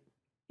 Right.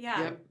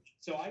 Yeah. Yep.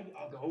 So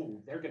I'll go,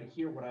 oh, they're going to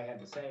hear what I have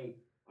to say.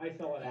 I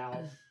fill it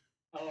out.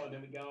 Oh, and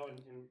then we go and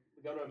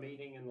we go to a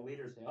meeting and the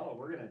leaders say, oh,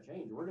 we're going to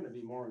change. We're going to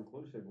be more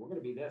inclusive. We're going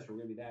to be this. We're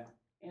going to be that.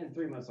 And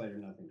 3 months later,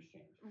 nothing's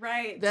changed.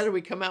 Right. That or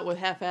we come out with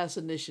half-ass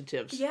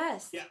initiatives.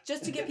 Yes. Yeah.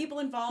 Just to get people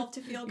involved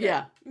to feel good.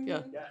 Yeah. Mhm.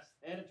 Yeah. Yes,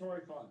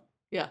 mandatory fun.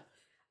 Yeah.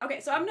 Okay,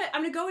 so I'm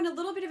gonna go in a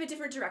little bit of a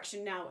different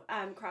direction now,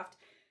 Croft.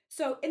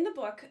 So in the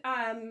book,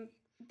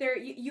 there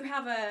you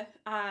have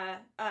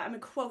a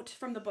quote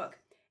from the book.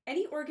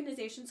 Any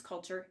organization's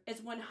culture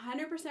is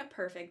 100%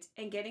 perfect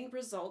in getting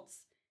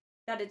results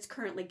that it's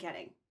currently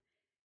getting.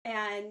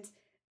 And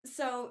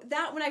so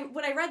that when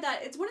I read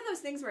that, it's one of those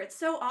things where it's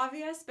so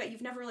obvious, but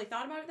you've never really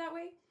thought about it that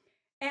way.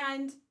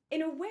 And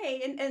in a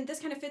way, and this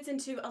kind of fits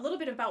into a little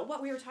bit about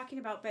what we were talking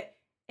about, but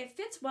it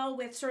fits well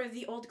with sort of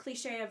the old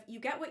cliche of you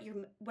get what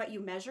you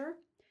measure.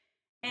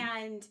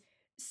 And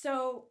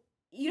so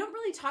you don't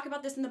really talk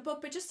about this in the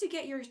book, but just to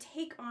get your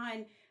take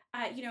on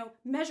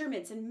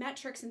measurements and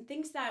metrics and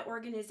things that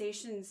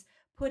organizations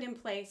put in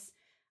place,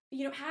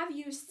 have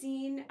you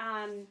seen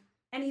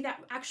any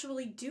that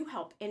actually do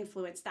help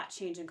influence that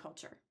change in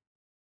culture?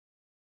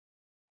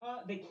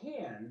 They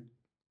can,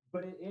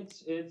 but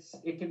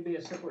it can be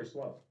a slippery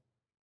slope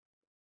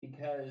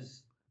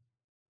because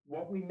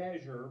what we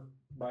measure,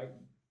 right?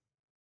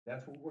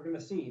 That's what we're going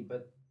to see.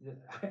 But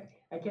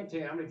I can't tell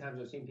you how many times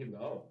I've seen people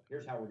go, "Oh,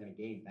 here's how we're going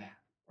to gain that,"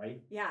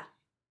 right? Yeah.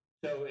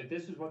 So if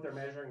this is what they're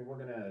measuring, we're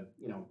going to,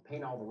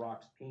 paint all the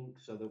rocks pink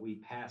so that we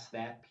pass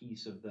that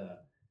piece of the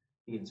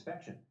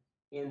inspection.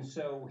 And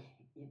so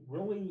it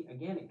really,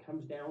 again, it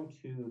comes down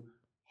to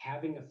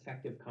having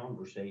effective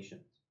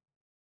conversations.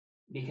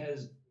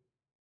 Because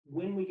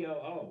when we go,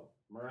 oh,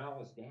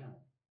 morale is down,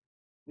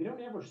 we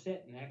don't ever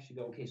sit and actually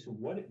go, okay, so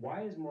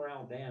why is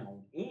morale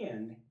down?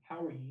 And how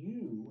are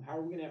we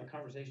going to have a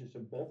conversation so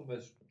both of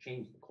us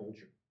change the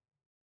culture?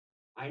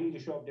 I need to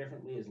show up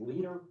differently as a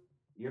leader.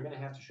 You're going to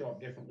have to show up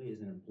differently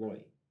as an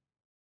employee.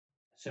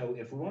 So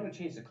if we want to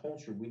change the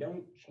culture, we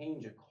don't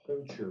change a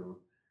culture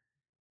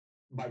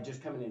by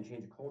just coming in and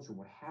change a culture.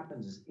 What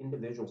happens is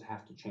individuals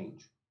have to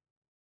change.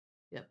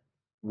 Yep.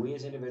 We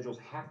as individuals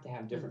have to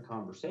have different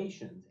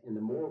conversations. And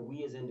the more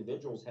we as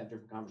individuals have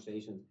different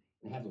conversations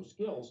and have those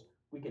skills,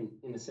 we can,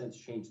 in a sense,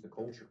 change the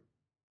culture.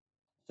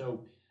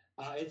 So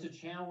it's a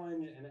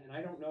challenge. And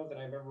I don't know that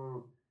I've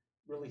ever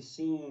really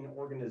seen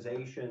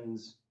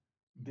organizations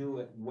do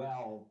it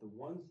well. The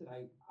ones that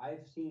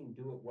I've seen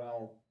do it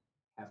well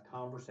have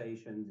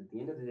conversations at the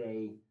end of the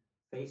day,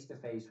 face to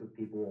face with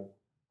people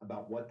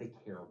about what they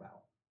care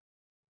about.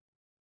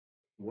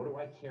 What do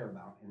I care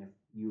about? And if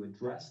you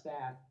address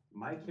that,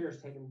 my care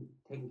is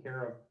taken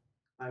care of,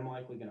 I'm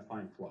likely going to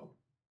find flow.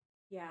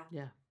 Yeah.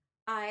 Yeah.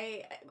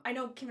 I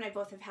know Kim and I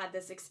both have had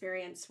this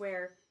experience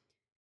where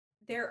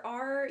there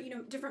are,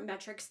 different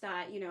metrics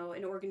that,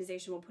 an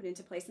organization will put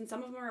into place, and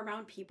some of them are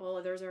around people,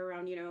 others are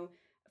around,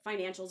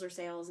 financials or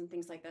sales and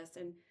things like this.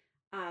 And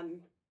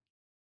um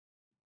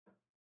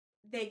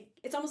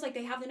it's almost like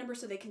they have the number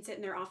so they can sit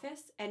in their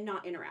office and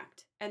not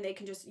interact, and they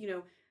can just,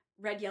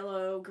 red,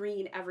 yellow,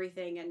 green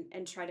everything,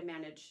 and try to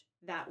manage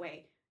that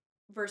way,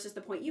 versus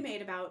the point you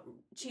made about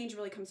change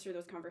really comes through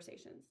those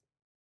conversations.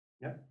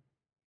 Yep.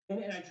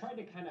 And I tried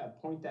to kind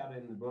of point that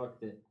in the book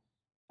that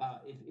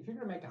if you're going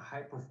to make a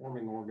high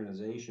performing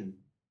organization,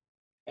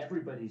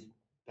 everybody's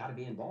got to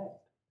be involved.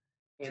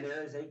 And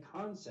there is a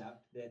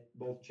concept that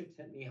both Chip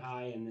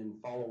High and then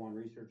follow on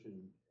researchers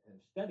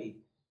have studied,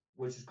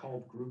 which is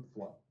called group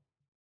flow.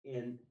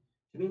 And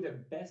to me, the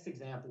best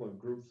example of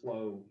group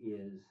flow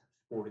is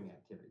sporting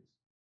activities,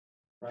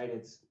 right?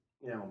 It's,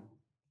 you know,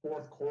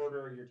 fourth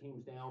quarter, your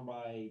team's down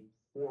by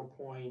 4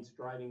 points,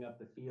 driving up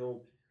the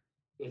field.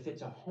 If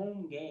it's a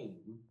home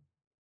game,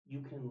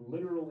 you can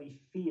literally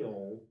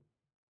feel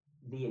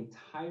the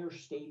entire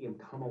stadium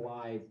come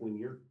alive when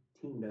your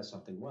team does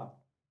something well.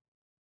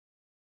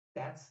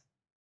 That's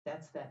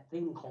that's that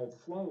thing called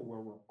flow where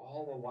we're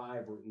all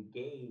alive, we're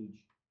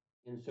engaged.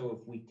 And so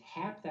if we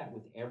tap that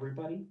with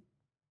everybody,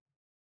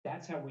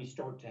 that's how we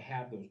start to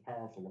have those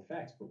powerful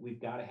effects. But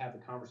we've got to have the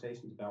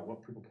conversations about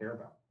what people care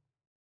about.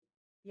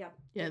 Yep.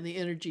 Yeah, and the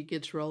energy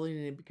gets rolling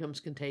and it becomes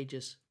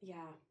contagious. Yeah.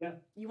 Yeah.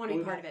 You want to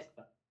be part of it.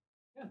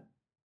 Yeah.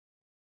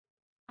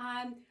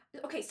 Um,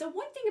 okay, so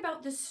one thing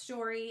about this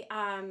story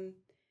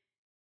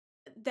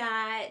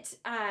that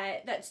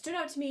stood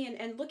out to me,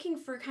 and looking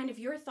for kind of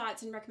your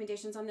thoughts and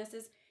recommendations on this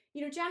is,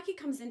 Jackie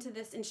comes into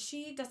this and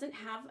she doesn't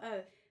have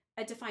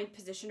a defined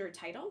position or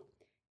title.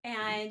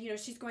 And,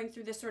 she's going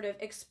through this sort of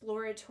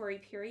exploratory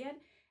period.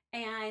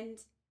 And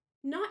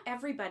not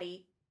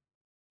everybody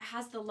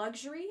has the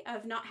luxury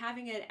of not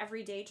having an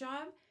everyday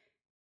job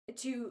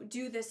to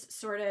do this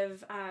sort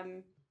of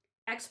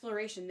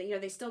exploration.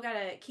 They still got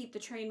to keep the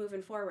train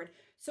moving forward.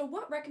 So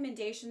what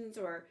recommendations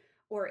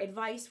or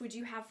advice would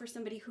you have for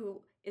somebody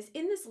who is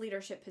in this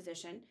leadership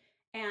position,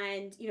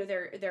 and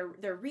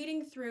they're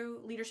reading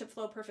through Leadership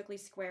Flow Perfectly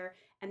Square,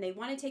 and they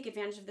want to take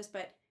advantage of this,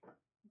 but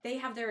they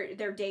have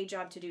their day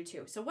job to do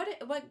too. So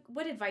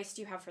what advice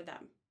do you have for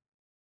them?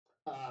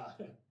 Uh,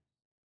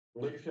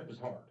 leadership is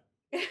hard.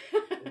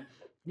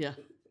 Yeah.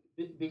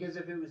 Because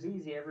if it was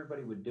easy,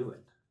 everybody would do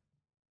it.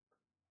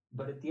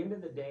 But at the end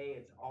of the day,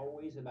 it's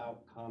always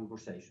about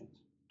conversations,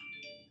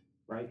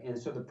 right? And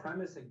so the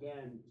premise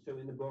again, so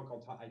in the book,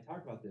 I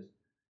talk about this.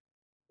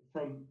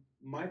 From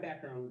my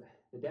background,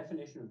 the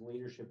definition of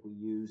leadership we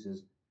use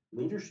is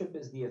leadership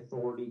is the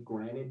authority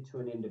granted to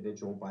an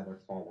individual by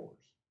their followers.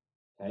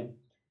 Okay.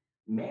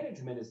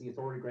 Management is the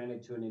authority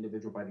granted to an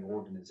individual by the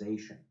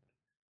organization.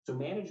 So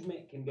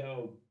management can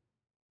go,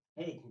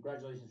 hey,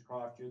 congratulations,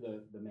 Croft, you're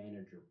the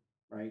manager,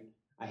 right?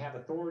 I have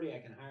authority, I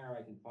can hire,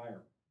 I can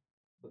fire.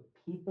 But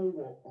people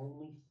will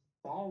only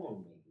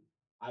follow me,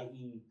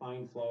 i.e.,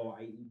 find flow,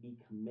 i.e., be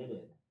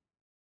committed,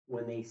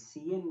 when they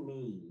see in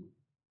me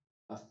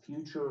a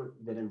future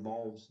that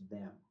involves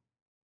them,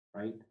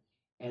 right?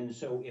 And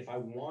so if I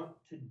want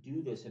to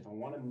do this, if I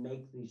want to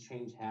make these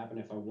changes happen,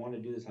 if I want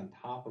to do this on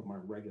top of my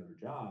regular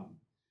job,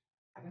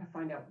 I got to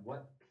find out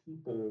what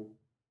people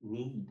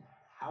need.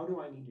 How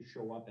do I need to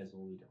show up as a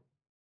leader?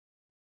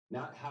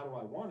 Not how do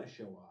I want to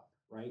show up,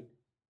 right?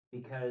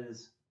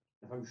 Because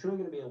if I'm truly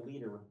going to be a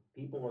leader,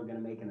 people are going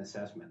to make an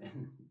assessment.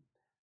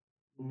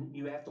 And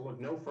you have to look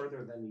no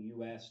further than the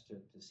US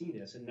to see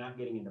this, and not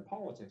getting into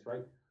politics,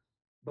 right?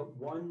 But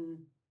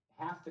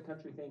half the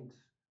country thinks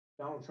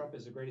Donald Trump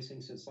is the greatest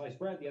thing since sliced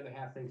bread. The other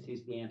half thinks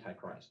he's the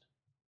Antichrist.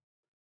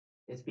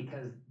 It's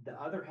because the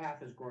other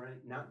half is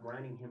not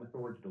granting him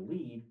authority to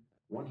lead.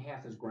 One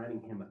half is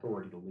granting him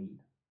authority to lead.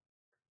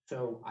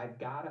 So I've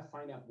got to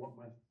find out what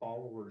my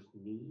followers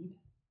need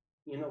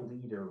in a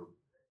leader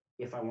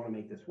if I want to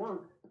make this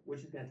work,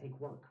 which is going to take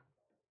work.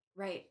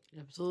 Right.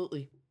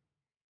 Absolutely.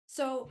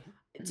 So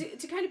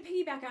to kind of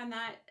piggyback on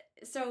that,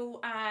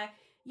 so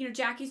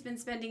Jackie's been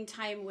spending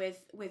time with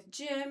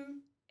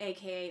Jim,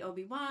 aka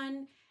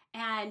Obi-Wan,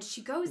 and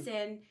she goes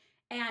in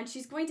and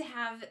she's going to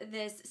have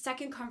this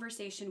second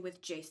conversation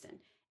with Jason.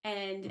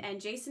 And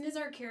Jason is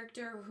our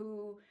character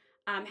who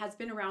has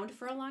been around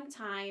for a long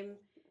time,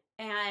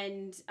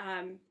 and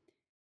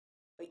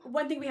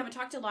one thing we haven't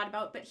talked a lot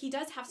about, but he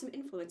does have some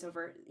influence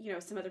over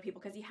some other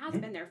people because he has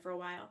been there for a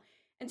while.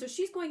 And so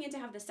she's going in to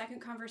have the second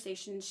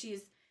conversation.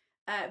 She's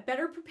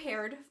better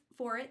prepared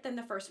for it than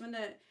the first one.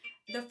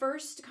 The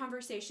first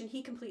conversation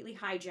he completely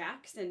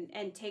hijacks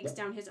and takes Yep.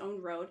 down his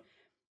own road.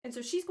 And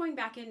so she's going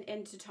back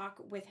in to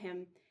talk with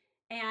him.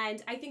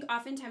 And I think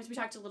oftentimes we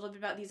talked a little bit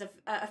about these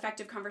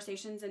effective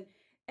conversations,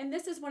 and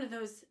this is one of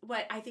those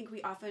what I think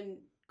we often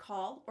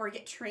call or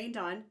get trained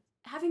on,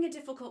 having a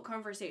difficult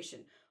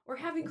conversation or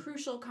having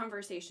crucial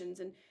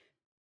conversations. And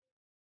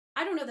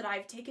I don't know that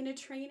I've taken a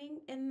training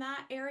in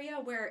that area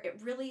where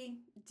it really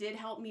did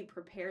help me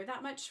prepare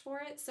that much for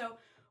it. So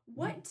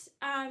what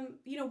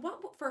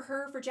what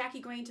for Jackie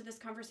going into this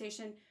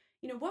conversation,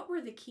 what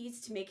were the keys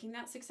to making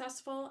that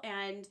successful,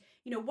 and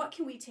what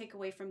can we take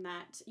away from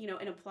that,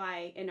 and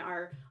apply in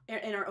our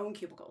own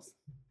cubicles?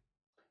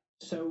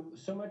 So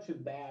much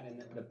of that,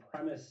 and the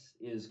premise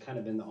is kind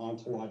of in the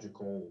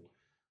ontological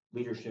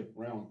leadership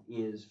realm,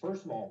 is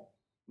first of all,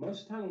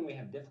 most of the time when we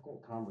have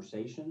difficult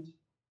conversations,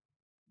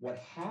 what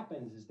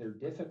happens is they're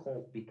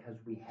difficult because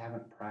we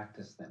haven't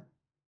practiced them.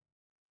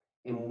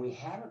 And when we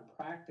haven't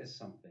practiced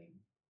something,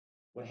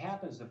 what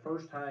happens the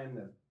first time,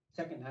 the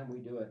second time we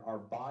do it, our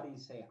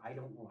bodies say, I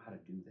don't know how to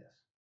do this.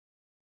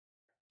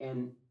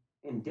 And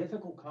in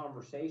difficult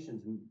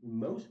conversations,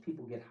 most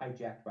people get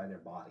hijacked by their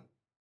body,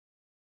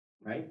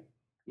 right?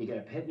 You get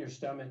a pit in your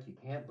stomach, you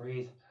can't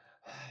breathe.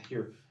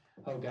 You're,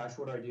 oh gosh,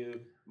 what do I do?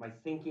 My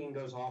thinking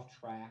goes off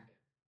track.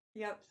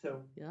 Yep.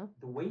 So Yeah.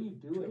 the way you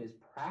do True. it is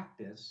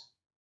practice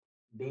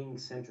being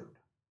centered.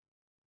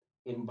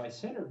 And by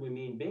centered, we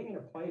mean being in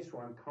a place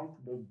where I'm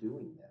comfortable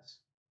doing this.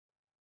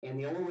 And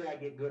the only way I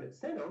get good at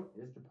center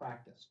is to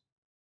practice.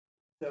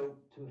 So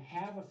to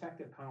have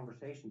effective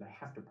conversations, I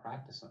have to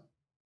practice them,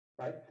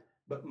 right?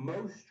 But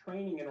most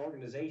training in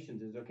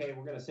organizations is, okay,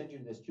 we're going to send you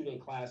to this 2-day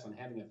class on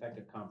having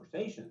effective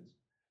conversations.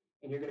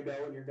 And you're going to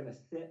go and you're going to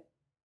sit,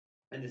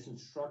 and this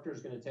instructor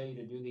is going to tell you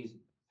to do these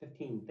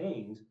 15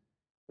 things,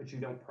 but you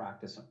don't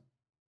practice them.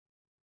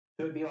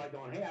 So it'd be like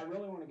going, hey, I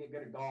really want to get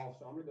good at golf,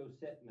 so I'm going to go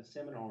sit in a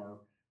seminar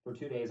for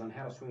 2 days on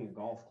how to swing a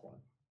golf club.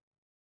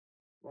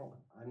 Well,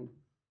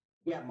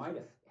 it might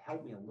have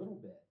helped me a little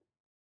bit,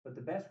 but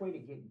the best way to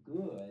get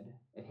good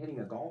at hitting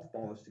a golf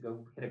ball is to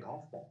go hit a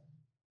golf ball.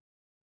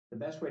 The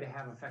best way to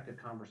have effective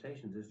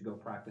conversations is to go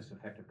practice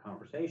effective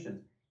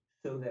conversations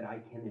so that I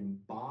can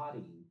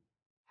embody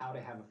how to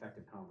have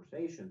effective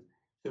conversations.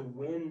 So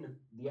when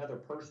the other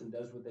person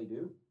does what they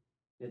do,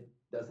 it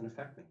doesn't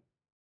affect me.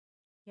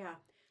 Yeah.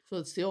 So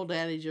it's the old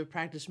adage of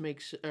practice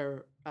makes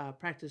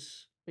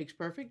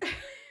perfect.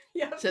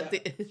 Yep. Except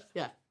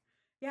Yeah.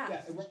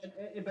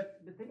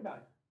 But think about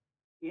it.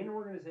 In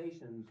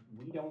organizations,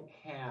 we don't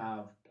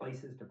have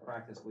places to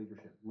practice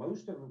leadership.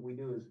 Most of what we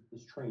do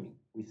is training.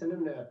 We send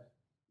them to,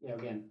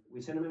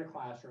 we send them in a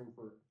classroom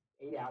for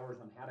 8 hours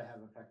on how to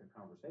have effective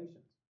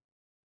conversations.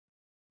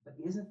 But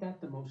isn't that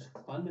the most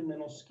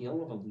fundamental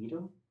skill of a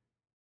leader?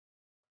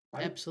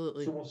 Right?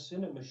 Absolutely. So we'll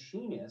send a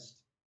machinist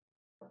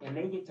and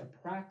they get to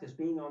practice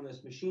being on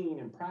this machine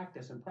and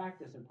practice and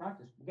practice and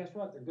practice. But guess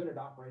what? They're good at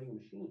operating a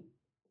machine.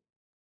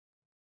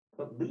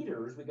 But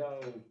leaders, we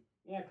go,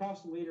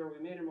 Croft's a leader,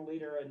 we made him a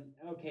leader, and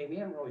okay, we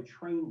haven't really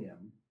trained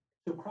him.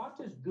 So Croft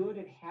is good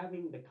at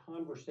having the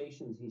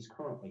conversations he's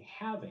currently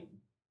having.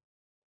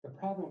 The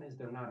problem is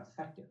they're not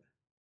effective.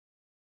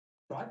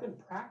 So I've been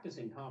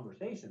practicing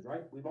conversations,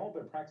 right? We've all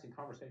been practicing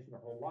conversations our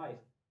whole life,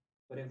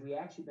 but have we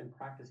actually been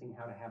practicing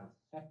how to have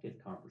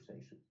effective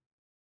conversations?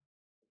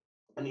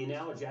 And the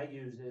analogy I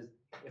use is,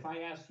 if I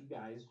ask you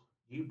guys,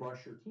 do you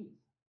brush your teeth?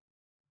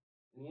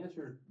 And the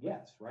answer is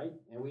yes, right?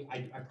 And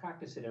I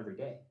practice it every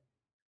day.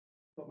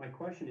 But my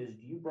question is,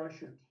 do you brush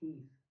your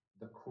teeth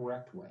the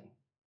correct way?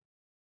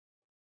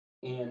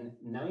 And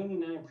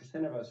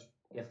 99% of us,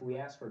 if we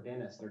ask for a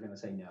dentist, they're going to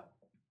say no.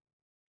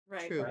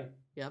 Right. True. Right?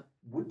 Yep.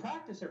 We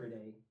practice every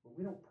day, but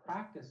we don't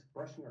practice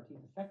brushing our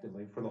teeth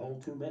effectively for the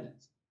whole 2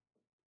 minutes.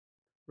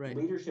 Right.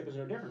 Leadership is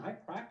no different. I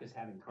practice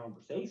having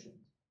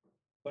conversations,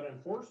 but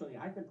unfortunately,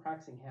 I've been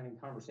practicing having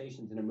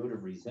conversations in a mood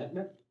of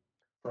resentment,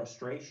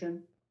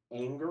 frustration,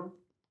 anger.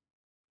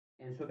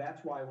 And so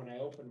that's why when I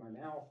open my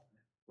mouth,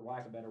 for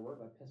lack of better word,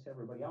 I piss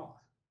everybody off.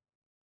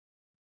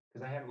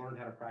 Because I haven't learned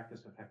how to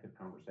practice effective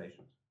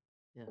conversations.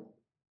 Yeah.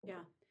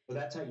 Yeah. So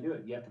that's how you do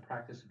it. You have to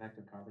practice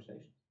effective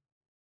conversations.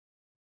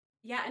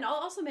 Yeah, and I'll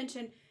also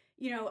mention,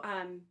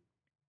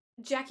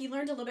 Jackie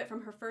learned a little bit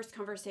from her first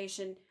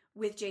conversation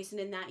with Jason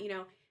in that,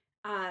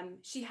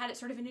 she had it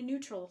sort of in a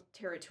neutral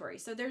territory.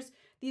 So there's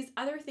these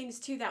other things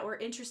too that were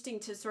interesting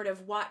to sort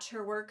of watch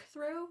her work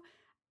through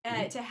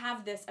Mhm. to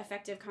have this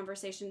effective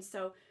conversation.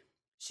 So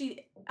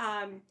she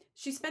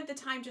spent the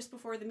time just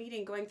before the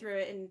meeting going through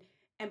it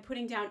and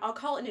putting down, I'll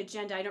call it an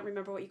agenda. I don't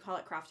remember what you call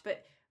it, Croft,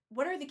 but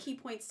what are the key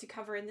points to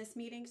cover in this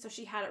meeting? So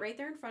she had it right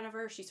there in front of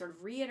her. She sort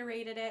of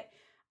reiterated it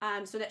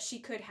so that she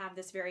could have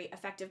this very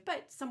effective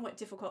but somewhat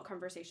difficult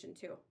conversation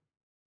too.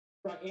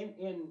 Right.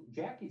 And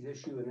Jackie's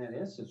issue in that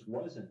instance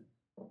wasn't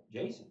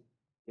Jason,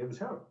 it was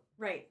her,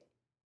 Right.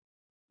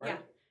 Yeah.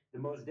 right? The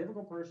most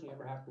difficult person you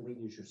ever have to lead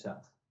is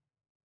yourself.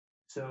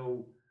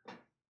 So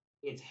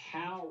it's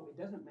how it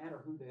doesn't matter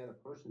who the other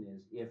person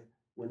is. If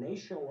when they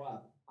show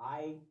up,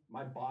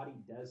 my body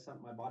does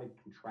something, my body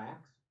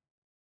contracts,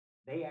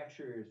 they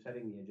actually are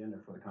setting the agenda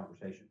for the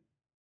conversation.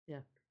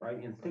 Yeah. Right.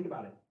 And think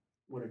about it.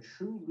 When a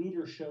true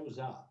leader shows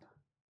up,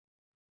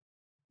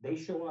 they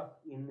show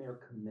up in their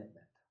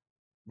commitment.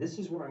 This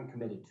is what I'm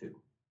committed to.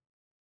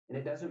 And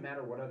it doesn't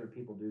matter what other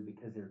people do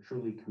because they're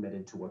truly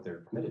committed to what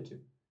they're committed to.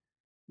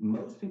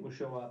 Most people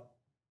show up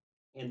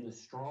and the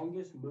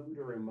strongest mood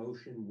or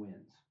emotion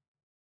wins.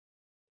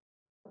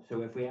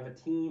 So if we have a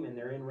team and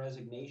they're in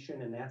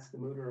resignation and that's the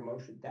mood or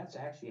emotion, that's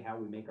actually how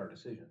we make our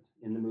decisions,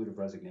 in the mood of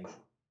resignation.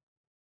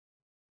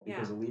 Yeah.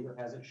 Because a leader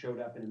hasn't showed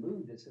up in a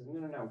mood that says,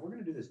 no, we're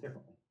going to do this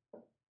differently.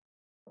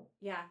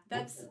 Yeah.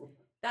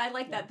 I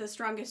like that, the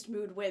strongest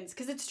mood wins,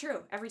 because it's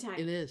true every time.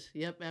 It is.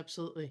 Yep,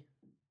 absolutely.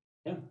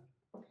 Yeah.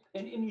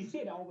 And you see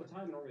it all the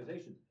time in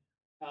organizations.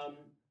 Um,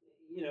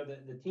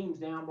 the team's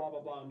down, blah,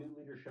 blah, blah, a new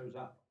leader shows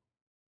up.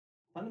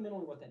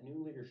 Fundamentally, what that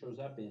new leader shows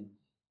up in,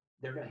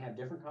 they're going to have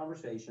different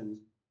conversations.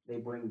 They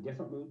bring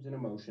different moods and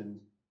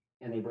emotions,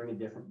 and they bring a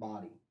different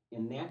body.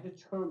 And that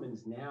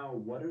determines now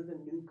what are the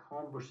new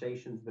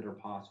conversations that are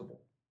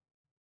possible.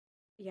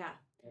 Yeah.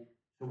 And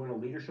so when a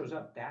leader shows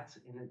up, that's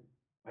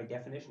by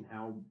definition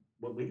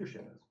what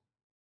leadership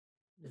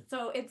is.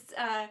 So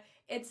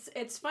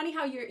it's funny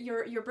how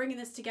you're bringing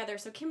this together.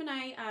 So Kim and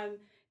I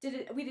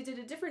we did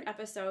a different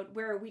episode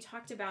where we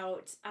talked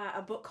about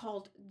a book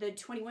called The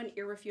 21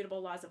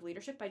 Irrefutable Laws of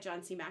Leadership by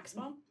John C.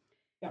 Maxwell.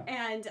 Yeah.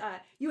 And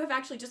you have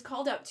actually just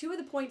called out two of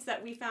the points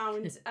that we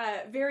found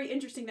very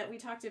interesting that we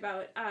talked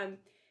about.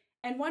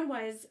 And one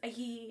was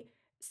he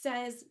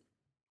says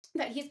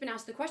that he's been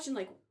asked the question,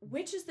 like,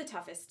 which is the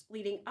toughest,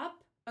 leading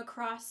up,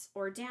 across,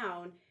 or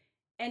down?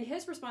 And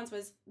his response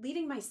was,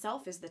 leading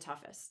myself is the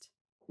toughest.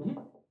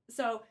 Mm-hmm.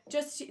 So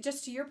just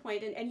to your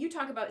point, and you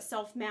talk about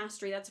self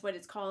mastery. That's what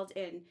it's called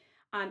in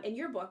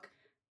your book,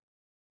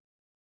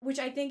 which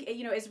I think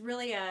is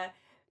really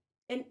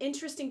an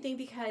interesting thing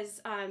because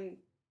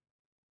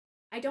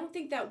I don't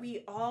think that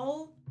we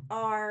all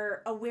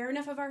are aware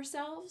enough of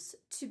ourselves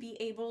to be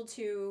able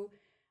to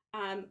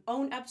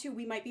own up to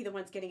we might be the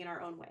ones getting in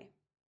our own way.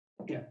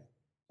 Yeah,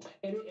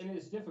 and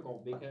it's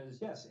difficult because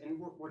yes, and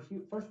we're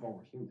first of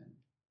all we're human,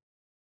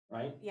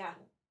 right? Yeah.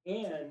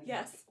 And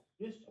yes,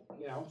 just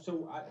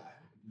so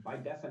by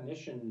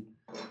definition,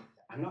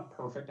 I'm not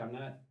perfect. I'm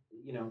not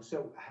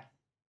so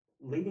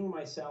leading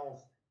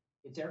myself.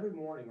 It's every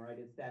morning, right?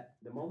 It's that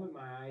the moment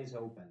my eyes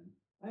open,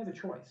 I have a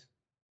choice.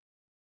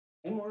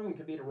 And one of them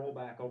could be to roll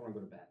back over and go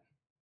to bed.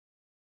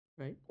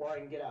 Right. Or I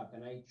can get up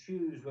and I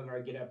choose whether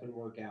I get up and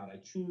work out. I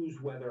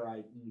choose whether I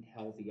eat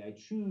healthy. I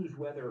choose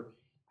whether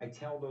I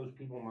tell those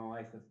people in my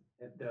life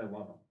that I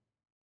love them.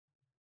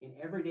 And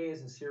every day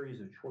is a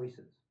series of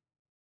choices.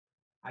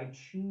 I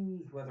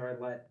choose whether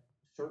I let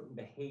certain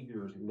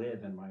behaviors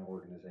live in my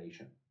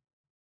organization,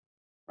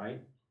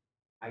 right?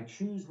 I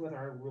choose whether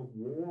I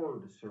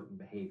reward certain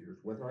behaviors,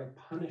 whether I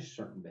punish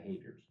certain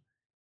behaviors.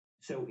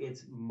 So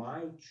it's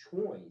my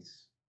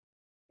choice.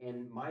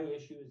 And my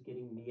issue is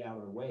getting me out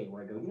of the way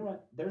where I go, you know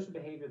what? There's a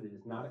behavior that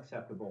is not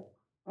acceptable.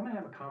 I'm going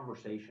to have a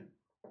conversation.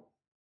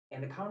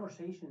 And the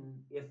conversation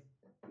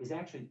is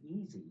actually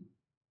easy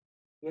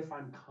if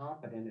I'm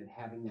competent at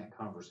having that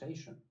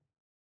conversation.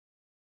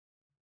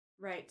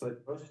 right.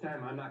 But most of the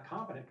time I'm not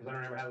competent because I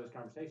don't ever have those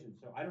conversations.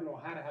 So I don't know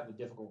how to have the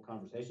difficult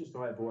conversations,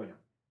 so I avoid them.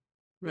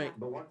 Right.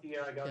 But once a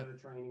year I go to the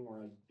training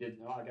where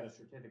I got a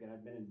certificate.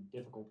 I've been in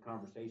difficult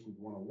conversations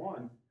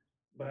 101,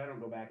 but I don't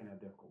go back and have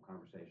difficult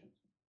conversations.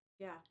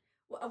 Yeah.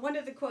 Well, one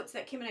of the quotes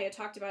that Kim and I had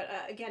talked about,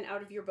 again,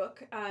 out of your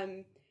book,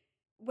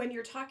 when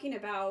you're talking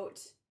about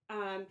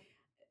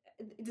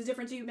the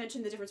difference, you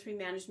mentioned the difference between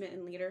management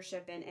and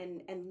leadership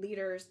and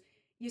leaders.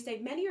 You say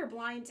many are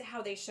blind to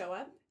how they show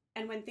up,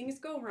 and when things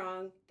go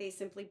wrong, they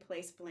simply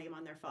place blame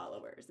on their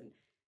followers. And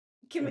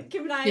Kim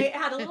and I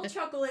had a little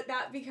chuckle at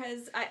that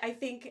because I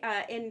think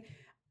in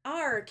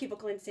our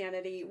Cubicle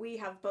Insanity, we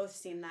have both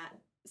seen that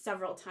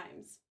several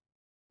times.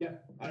 Yeah,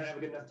 I don't have a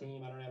good enough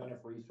team. I don't have enough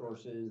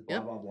resources.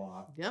 Blah blah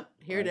blah. Yep,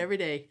 hear it every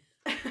day.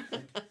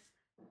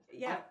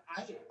 Yeah,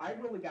 I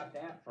really got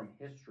that from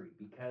history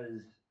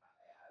because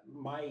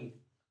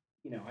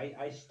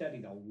I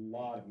studied a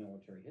lot of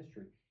military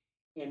history,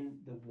 and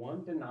the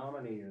one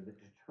denominator that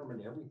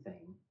determined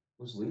everything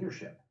was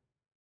leadership,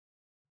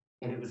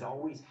 and it was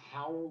always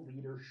how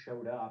leaders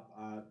showed up.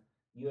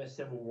 U.S.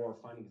 Civil War,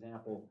 fine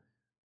example.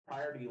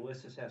 prior to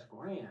Ulysses S.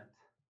 Grant,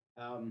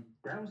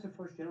 Grant was the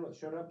first general that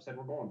showed up and said,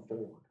 "We're going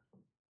forward."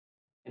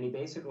 And he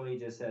basically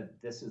just said,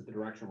 "This is the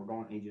direction we're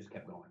going." And he just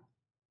kept going.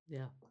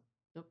 Yeah.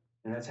 Yep.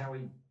 And that's how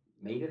he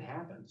made it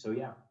happen. So,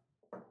 yeah.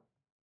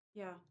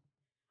 Yeah.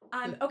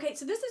 Okay,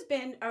 so this has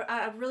been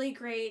a really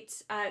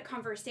great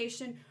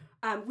conversation.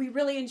 We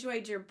really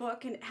enjoyed your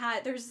book, and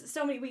there's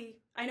so many.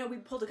 I know we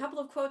pulled a couple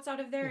of quotes out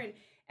of there,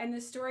 and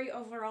the story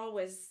overall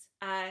was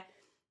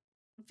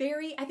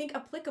very, I think,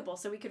 applicable.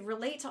 So we could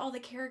relate to all the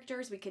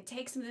characters. We could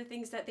take some of the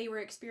things that they were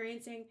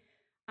experiencing.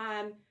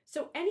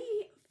 So,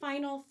 any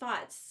final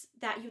thoughts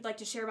that you'd like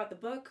to share about the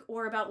book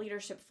or about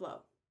Leadership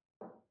Flow?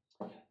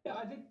 Yeah,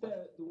 I think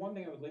the one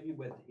thing I would leave you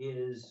with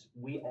is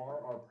we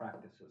are our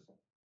practices.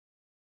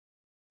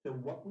 So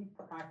what we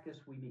practice,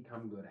 we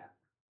become good at.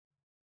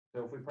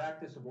 So if we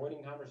practice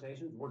avoiding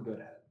conversations, we're good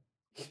at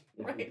it. If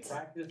we Right.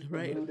 practice the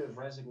Right. mood of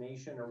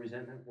resignation or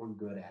resentment, we're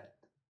good at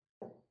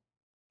it.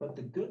 But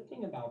the good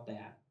thing about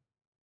that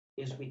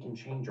is we can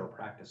change our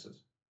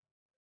practices.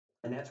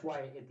 And that's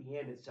why at the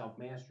end it's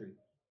self-mastery.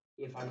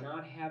 If I'm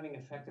not having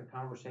effective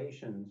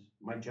conversations,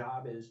 my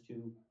job is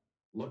to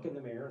look in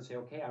the mirror and say,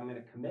 okay, I'm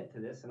going to commit to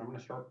this and I'm going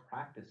to start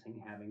practicing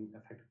having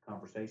effective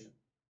conversations.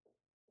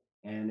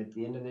 And at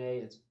the end of the day,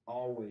 it's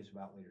always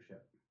about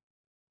leadership.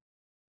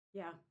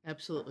 Yeah.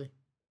 Absolutely.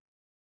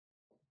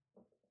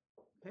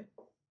 Okay.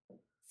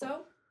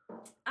 So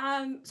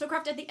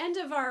Croft, at the end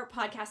of our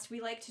podcast,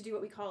 we like to do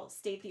what we call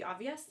state the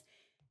obvious.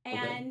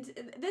 And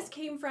this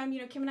came from,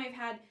 Kim and I have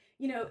had,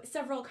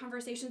 several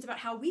conversations about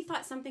how we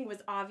thought something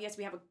was obvious.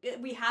 We have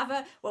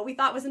a what we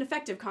thought was an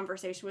effective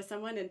conversation with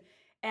someone,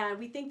 and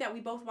we think that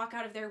we both walk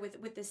out of there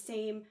with the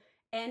same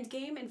end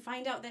game and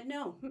find out that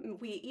no,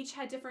 we each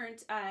had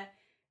different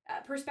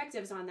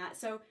perspectives on that.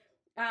 So,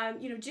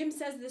 Jim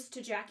says this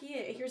to Jackie.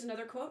 Here's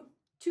another quote: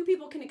 "Two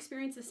people can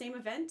experience the same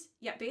event,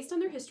 yet based on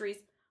their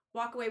histories,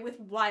 walk away with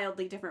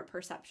wildly different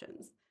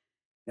perceptions."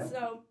 Yep.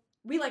 So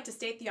we like to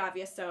state the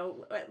obvious.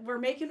 So we're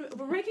making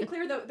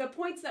clear the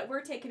points that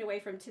we're taking away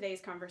from today's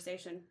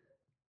conversation.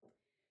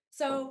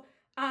 So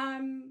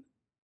one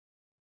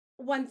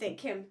thing,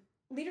 Kim,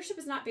 leadership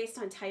is not based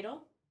on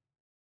title.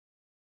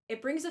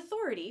 It brings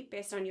authority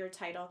based on your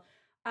title,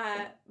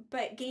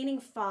 but gaining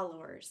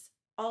followers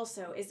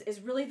also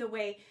is really the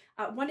way.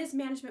 One is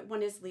management,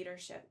 one is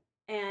leadership,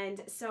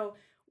 and so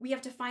we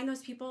have to find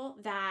those people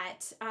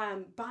that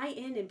buy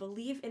in and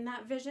believe in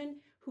that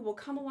vision, who will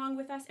come along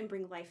with us and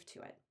bring life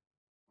to it.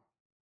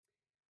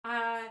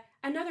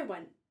 Another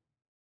one,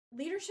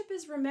 leadership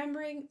is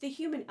remembering the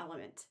human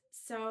element.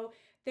 So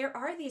there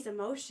are these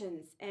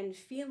emotions and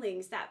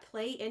feelings that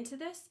play into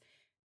this,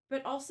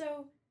 but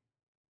also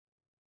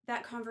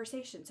that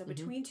conversation. So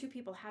between two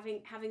people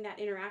having that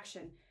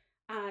interaction.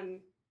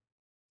 I'm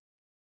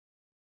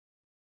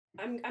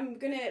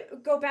gonna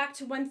go back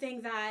to one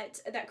thing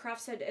that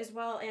Croft said as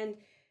well, and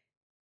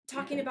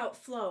talking about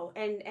flow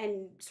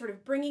and sort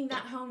of bringing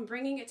that home,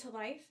 bringing it to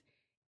life.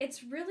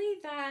 It's really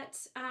that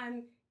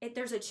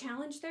there's a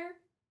challenge there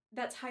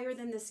that's higher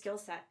than the skill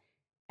set,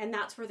 and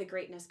that's where the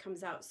greatness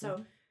comes out.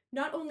 So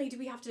not only do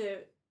we have to,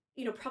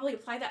 probably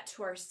apply that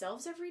to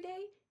ourselves every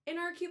day in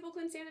our cubicle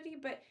insanity,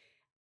 but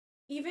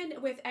even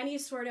with any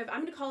sort of,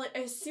 I'm going to call it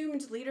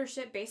assumed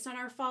leadership based on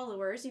our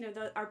followers,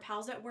 our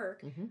pals at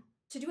work,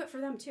 to do it for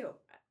them too.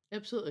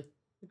 Absolutely.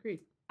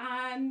 Agreed.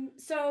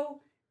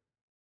 So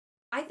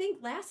I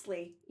think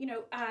lastly,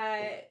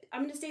 I'm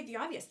going to state the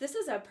obvious. This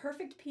is a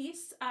perfect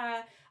piece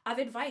of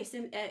advice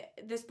in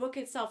this book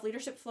itself,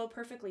 Leadership Flow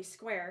Perfectly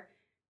Square,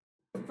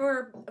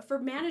 for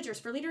managers,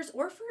 for leaders,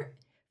 or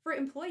for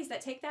employees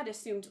that take that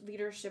assumed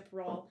leadership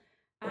role.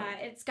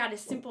 It's got a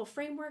simple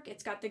framework.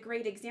 It's got the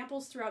great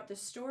examples throughout the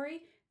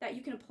story that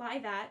you can apply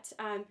that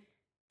to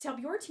help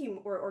your team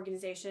or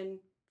organization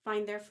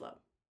find their flow.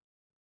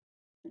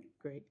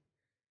 Great.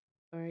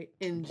 All right.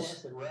 And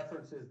plus, it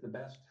references the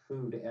best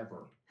food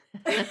ever.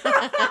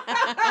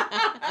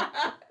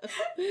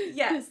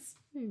 Yes.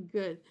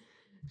 Good.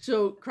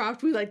 So,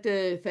 Croft, we'd like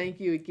to thank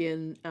you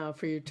again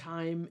for your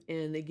time.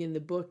 And again,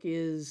 the book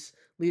is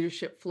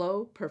Leadership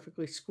Flow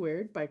Perfectly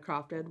Squared by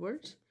Croft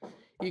Edwards.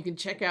 You can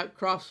check out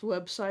Croft's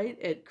website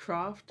at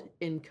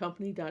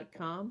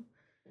croftandcompany.com.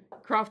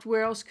 Croft,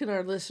 where else can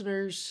our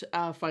listeners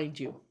find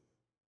you?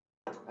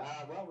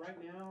 Well, right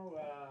now,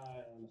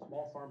 I'm a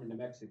small farm in New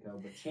Mexico,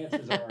 but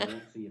chances are I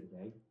won't see you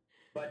today.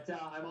 But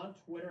I'm on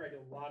Twitter. I do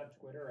a lot of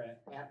Twitter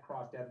at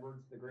Croft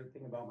Edwards. The great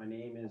thing about my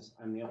name is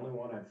I'm the only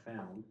one I've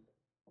found,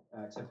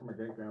 except for my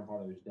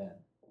great-grandfather who's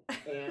dead.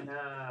 And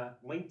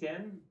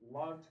LinkedIn,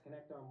 love to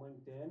connect on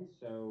LinkedIn,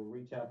 so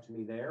reach out to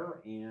me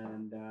there.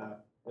 And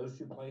those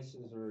two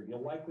places you're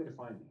likely to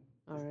find me.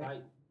 Just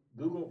type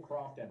Google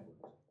Croft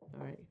Edwards.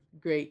 All right,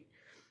 great.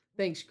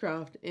 Thanks,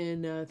 Croft.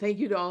 And thank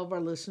you to all of our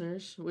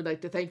listeners. We'd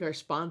like to thank our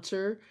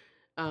sponsor,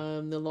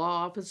 the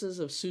law offices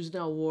of Susan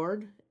L.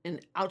 Ward, an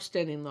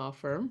outstanding law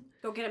firm.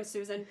 Go get him,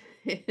 Susan.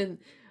 And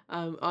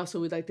also,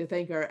 we'd like to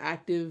thank our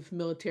active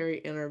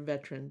military and our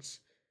veterans.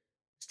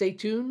 Stay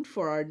tuned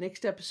for our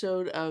next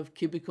episode of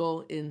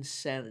Cubicle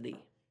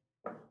Insanity.